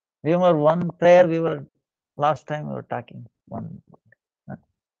 Remember one prayer last time we were talking,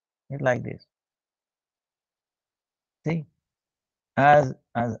 it's like this. See, as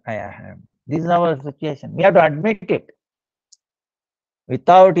I am. This is our situation. We have to admit it.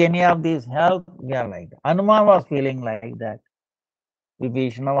 Without any of this help, we are like that. Hanuman was feeling like that.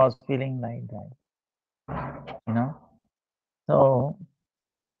 Vibhishana was feeling like that. So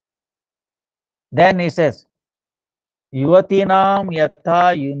then he says, Yuvatinam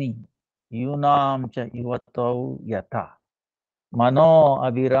yatha yuni, yunam cha yuvatau yatha. Mano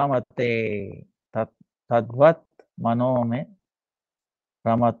abhiramate tadvat mano me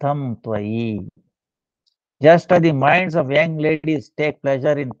ramatam tvayi. Just as the minds of young ladies take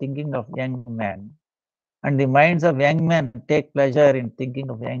pleasure in thinking of young men, and the minds of young men take pleasure in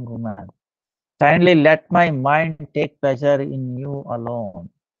thinking of young women, kindly let my mind take pleasure in you alone.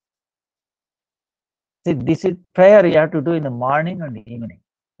 See, this is prayer you have to do in the morning and the evening.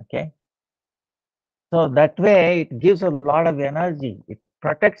 Okay? So that way it gives a lot of energy. It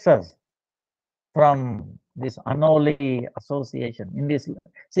protects us from this unholy association.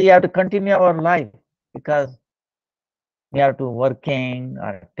 See, you have to continue our life because we have to working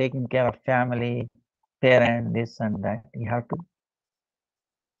or taking care of family, parent, this and that. You have to.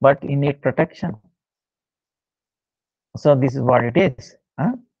 But you need protection. So this is what it is.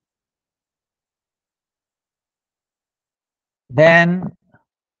 Huh? Then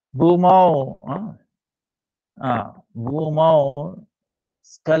Bhumau, Bhumau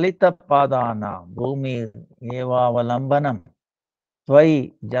Skalita Padana, Bhumi Eva Valambanam,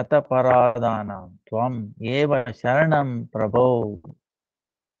 Tvai Jata Paradana, Tvam Eva Sharanam Prabhu.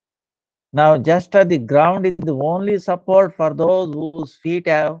 Now, just at the ground is the only support for those whose feet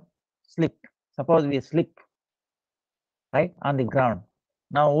have slipped. Suppose we slip, right, on the ground.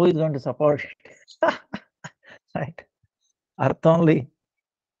 Now, who is going to support it? Right? Earth only.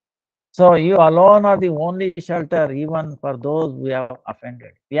 So, you alone are the only shelter, even for those who have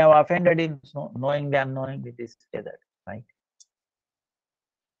offended. We have offended him, knowing the unknowing, it is together, right?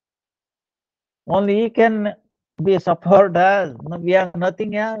 Only he can be support us. We have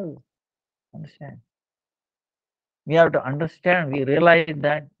nothing else. Understand? We have to understand, we realize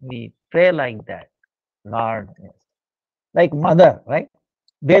that, we pray like that. Lord, yes. Like mother, right?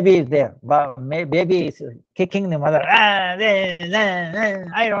 Baby is there, but baby is kicking the mother. I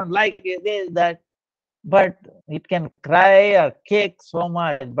don't like this, that. But it can cry or kick so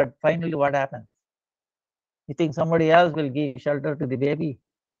much, but finally what happens? You think somebody else will give shelter to the baby?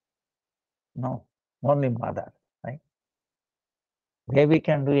 No, only mother, right? Baby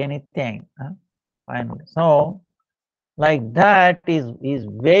can do anything. Finally. So, like that is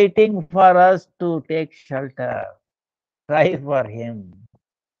waiting for us to take shelter. Cry for him.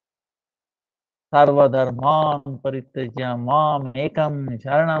 Sarvadharman parityaja mam ekam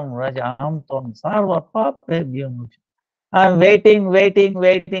sharanam rajam tvam sarva papebhyam. I'm waiting, waiting,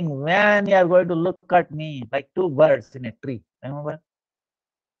 waiting. When you are going to look at me like two birds in a tree. Remember?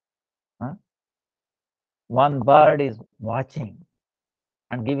 Huh? One bird is watching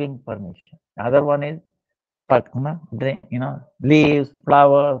and giving permission. The other one is drink, leaves,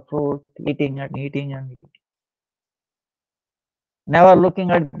 flower, fruit, eating and eating and eating. Never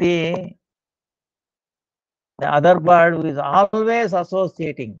looking at the other bird who is always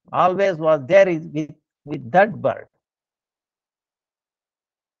associating, always was there is with that bird.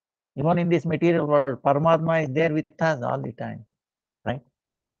 Even in this material world, Paramatma is there with us all the time, right?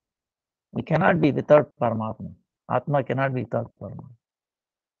 We cannot be without Paramatma. Atma cannot be without Paramatma.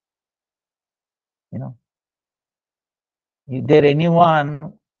 Is there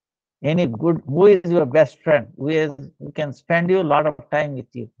anyone, any good, who is your best friend, who can spend you a lot of time with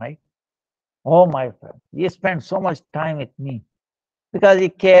you, right? Oh, my friend, he spends so much time with me because he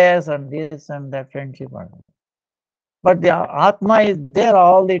cares and this and that friendship. But the Atma is there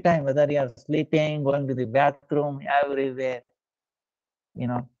all the time, whether you are sleeping, going to the bathroom, everywhere,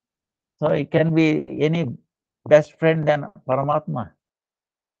 So it can be any best friend than Paramatma.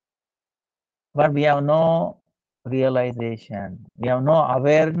 But we have no realization. We have no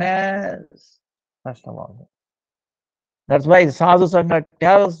awareness, first of all. That's why Sadhu Sangha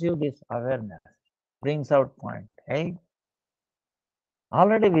tells you this awareness, brings out point. Hey,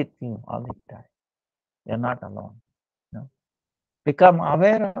 already with you all the time. You're not alone. Become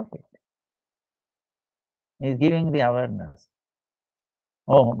aware of it. He's giving the awareness.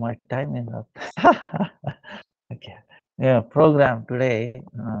 Oh, my time is up. Okay. Yeah, program today.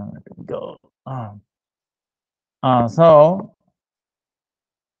 Go. So,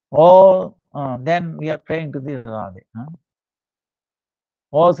 then we are praying to the Radhe.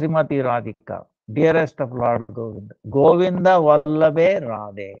 Oh, Srimati Radhika, dearest of Lord Govinda. Govinda Vallabhe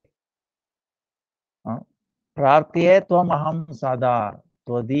Radhe. Prartye tvam aham sada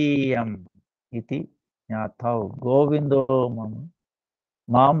twadiyam iti yathau Govindo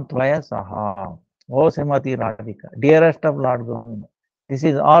mam tvaya saha. Oh, Srimati Radhika, dearest of Lord Govinda. This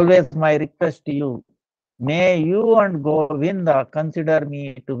is always my request to you. May you and Govinda consider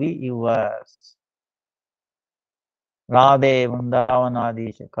me to be yours. Radhe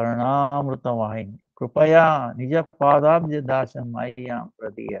Vrindavanadisha Karnamrita Vahini Krupaya Nija Padabja Dasam Ayam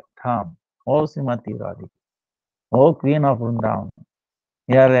Pradiyartham. O Srimati Radhika, O Queen of Vrindavan,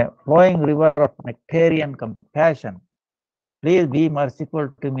 you are a flowing river of nectarian compassion. Please be merciful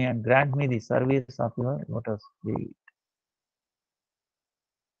to me and grant me the service of your lotus feet.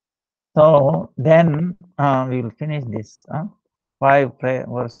 So then we will finish this 5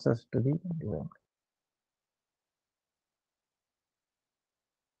 verses to the divine.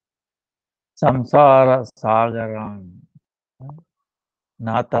 Samsara Sagaram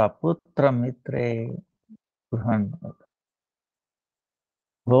Nata Putra Mitre Gruhan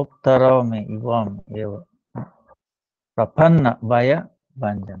Bhoktaro me Ivam Eva Prapanna Vaya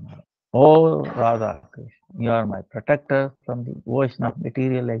Vanjana. Oh Radha Krishna, you are my protector from the ocean of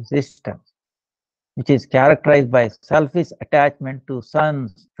material existence, which is characterized by selfish attachment to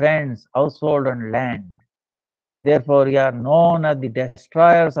sons, friends, household, and land. Therefore, you are known as the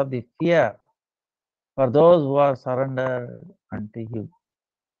destroyers of the fear for those who are surrendered unto you.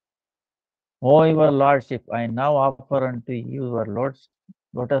 O your Lordship, I now offer unto you, your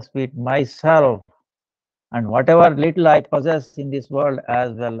lotus feet, myself, and whatever little I possess in this world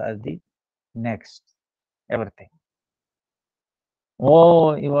as well as the next, everything.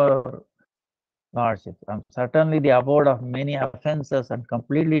 O your Lordship, I am certainly the abode of many offenses and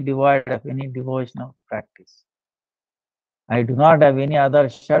completely devoid of any devotional practice. I do not have any other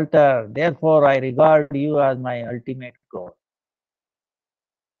shelter, therefore I regard you as my ultimate goal.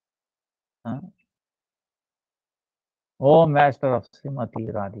 O Master of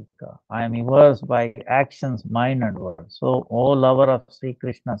Srimati Radhika, I am yours by actions, mind and word. So, O lover of Sri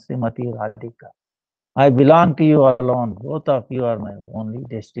Krishna, Srimati Radhika, I belong to you alone. Both of you are my only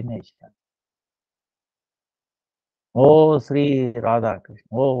destination. O Sri Radha Krishna,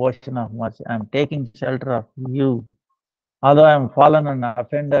 O ocean of mercy, I am taking shelter of you. Although I am fallen and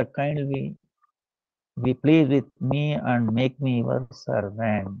offended, kindly be pleased with me and make me your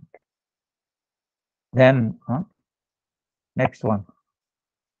servant. Then, next one.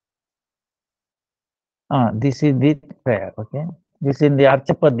 This is the prayer, okay? This is in the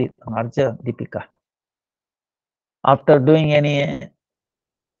Archa Dipika. After doing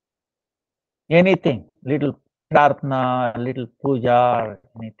anything, little prarthana, little puja, or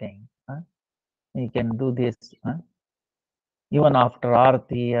anything, you can do this. Even after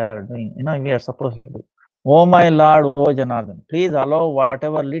Arti or doing, we are supposed to do. Oh my Lord, O Janardhan, please allow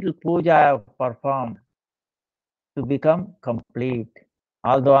whatever little puja I have performed to become complete.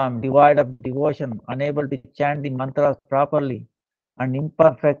 Although I am devoid of devotion, unable to chant the mantras properly, and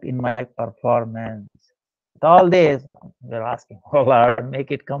imperfect in my performance. With all this, we are asking, oh Lord,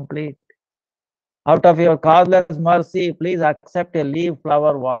 make it complete. Out of your causeless mercy, please accept a leaf,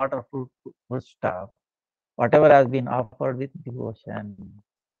 flower, water, fruit, stuff, whatever has been offered with devotion.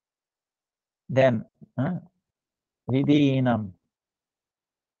 Then, Vidinam,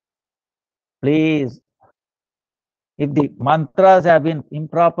 please, if the mantras have been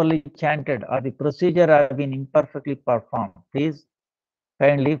improperly chanted or the procedure have been imperfectly performed, please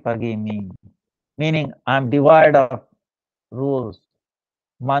kindly forgive me. Meaning, I am devoid of rules,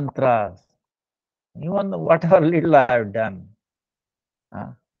 mantras, even whatever little I have done.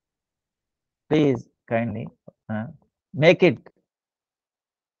 Please kindly make it,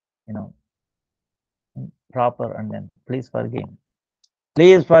 proper, and then please forgive.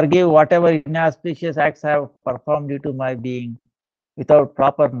 Please forgive whatever inauspicious acts I have performed due to my being without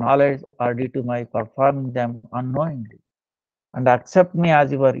proper knowledge or due to my performing them unknowingly, and accept me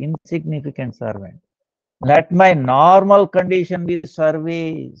as your insignificant servant. Let my normal condition be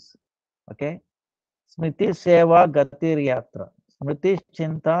service. Okay? Smriti seva gatir yatra. Smriti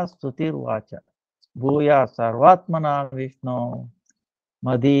chinta stutir vacha. Bhuya sarvatmana Vishnu.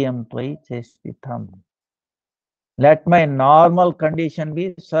 Madhiyam tvai chestitam. Let my normal condition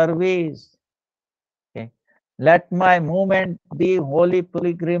be service. Okay? Let my movement be holy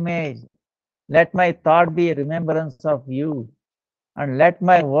pilgrimage. Let my thought be remembrance of you. And let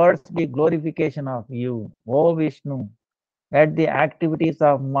my words be glorification of you. O Vishnu, let the activities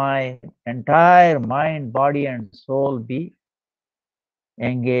of my entire mind, body, and soul be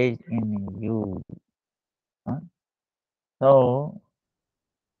engaged in you. So,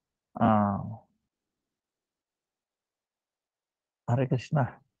 Hare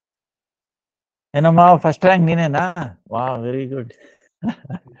Krishna. First rank neenena? Wow, very good.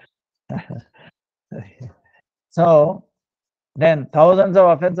 So, then thousands of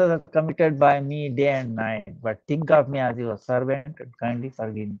offenses are committed by me day and night, but think of me as your servant and kindly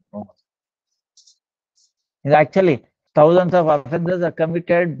forgive me. Actually, thousands of offenses are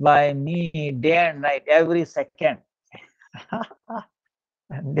committed by me day and night, every second.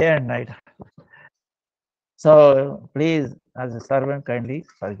 Day and night. So please, as a servant, kindly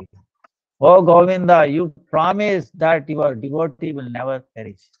forgive. Oh Govinda, you promised that your devotee will never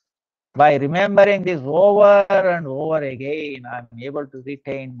perish. By remembering this over and over again, I am able to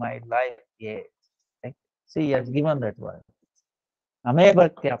retain my life. Yes. See, he has given that word.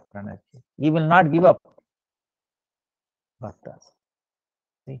 He will not give up.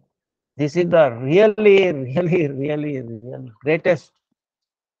 See, this is the really greatest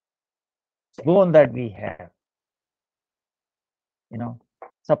boon that we have.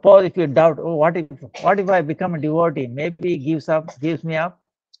 Suppose if you doubt, oh, what if I become a devotee? Maybe he gives me up.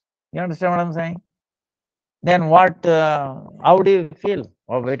 You understand what I'm saying? Then what? How do you feel?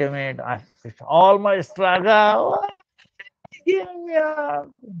 Oh, wait a minute! It's all my struggle. Give me up.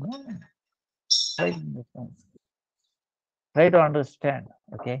 Try to understand.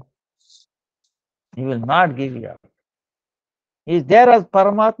 Okay, he will not give you up. He's there as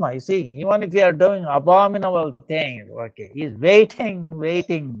Paramatma. You see, even if you are doing abominable things, okay, he's waiting,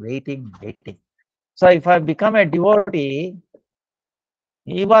 waiting, waiting, waiting. So if I become a devotee,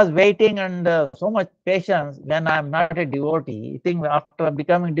 he was waiting and so much patience when I'm not a devotee. You think after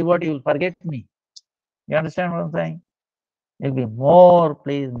becoming devotee, he will forget me. You understand what I'm saying? He'll be more,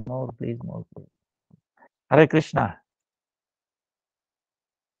 please, more, please, more, please. Hare Krishna.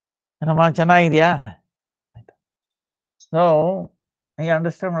 So, you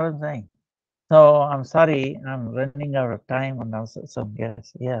understand what I'm saying? So, I'm sorry, I'm running out of time and also some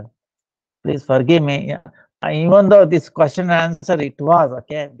yes, yeah. Please forgive me. Yeah. Even though this question and answer it was,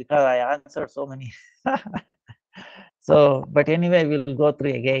 okay, because I answered so many. So, but anyway, we'll go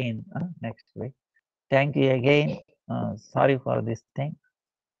through again next week. Thank you again. Sorry for this thing.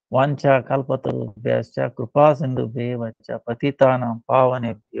 Vancha kalpatarubhyascha kripa sindhubhyeva patitanam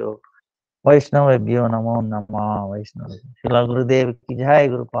pavanebhyo वैष्णवेभ्यो नमो नमः। वैष्णव शिला गुरुदेव की जय,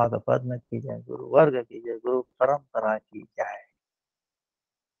 गुरुपाद पद्म की जय, गुरु वर्ग की जय, गुरु परंपरा की जय।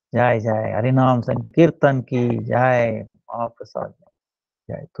 जय जय हरिनाम संकीर्तन की जय, महाप्रसाद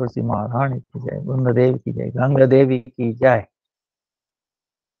जय, तुलसी महारानी की जय, वृंद देव की जय, गंगा देवी की जय।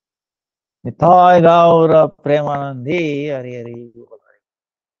 निताय गौर प्रेमानंदी हरि हरि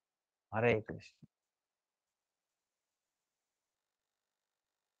हरे Krishna.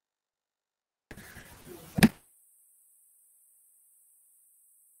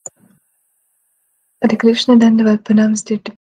 Hare Krishna, Dandavad Pranam, State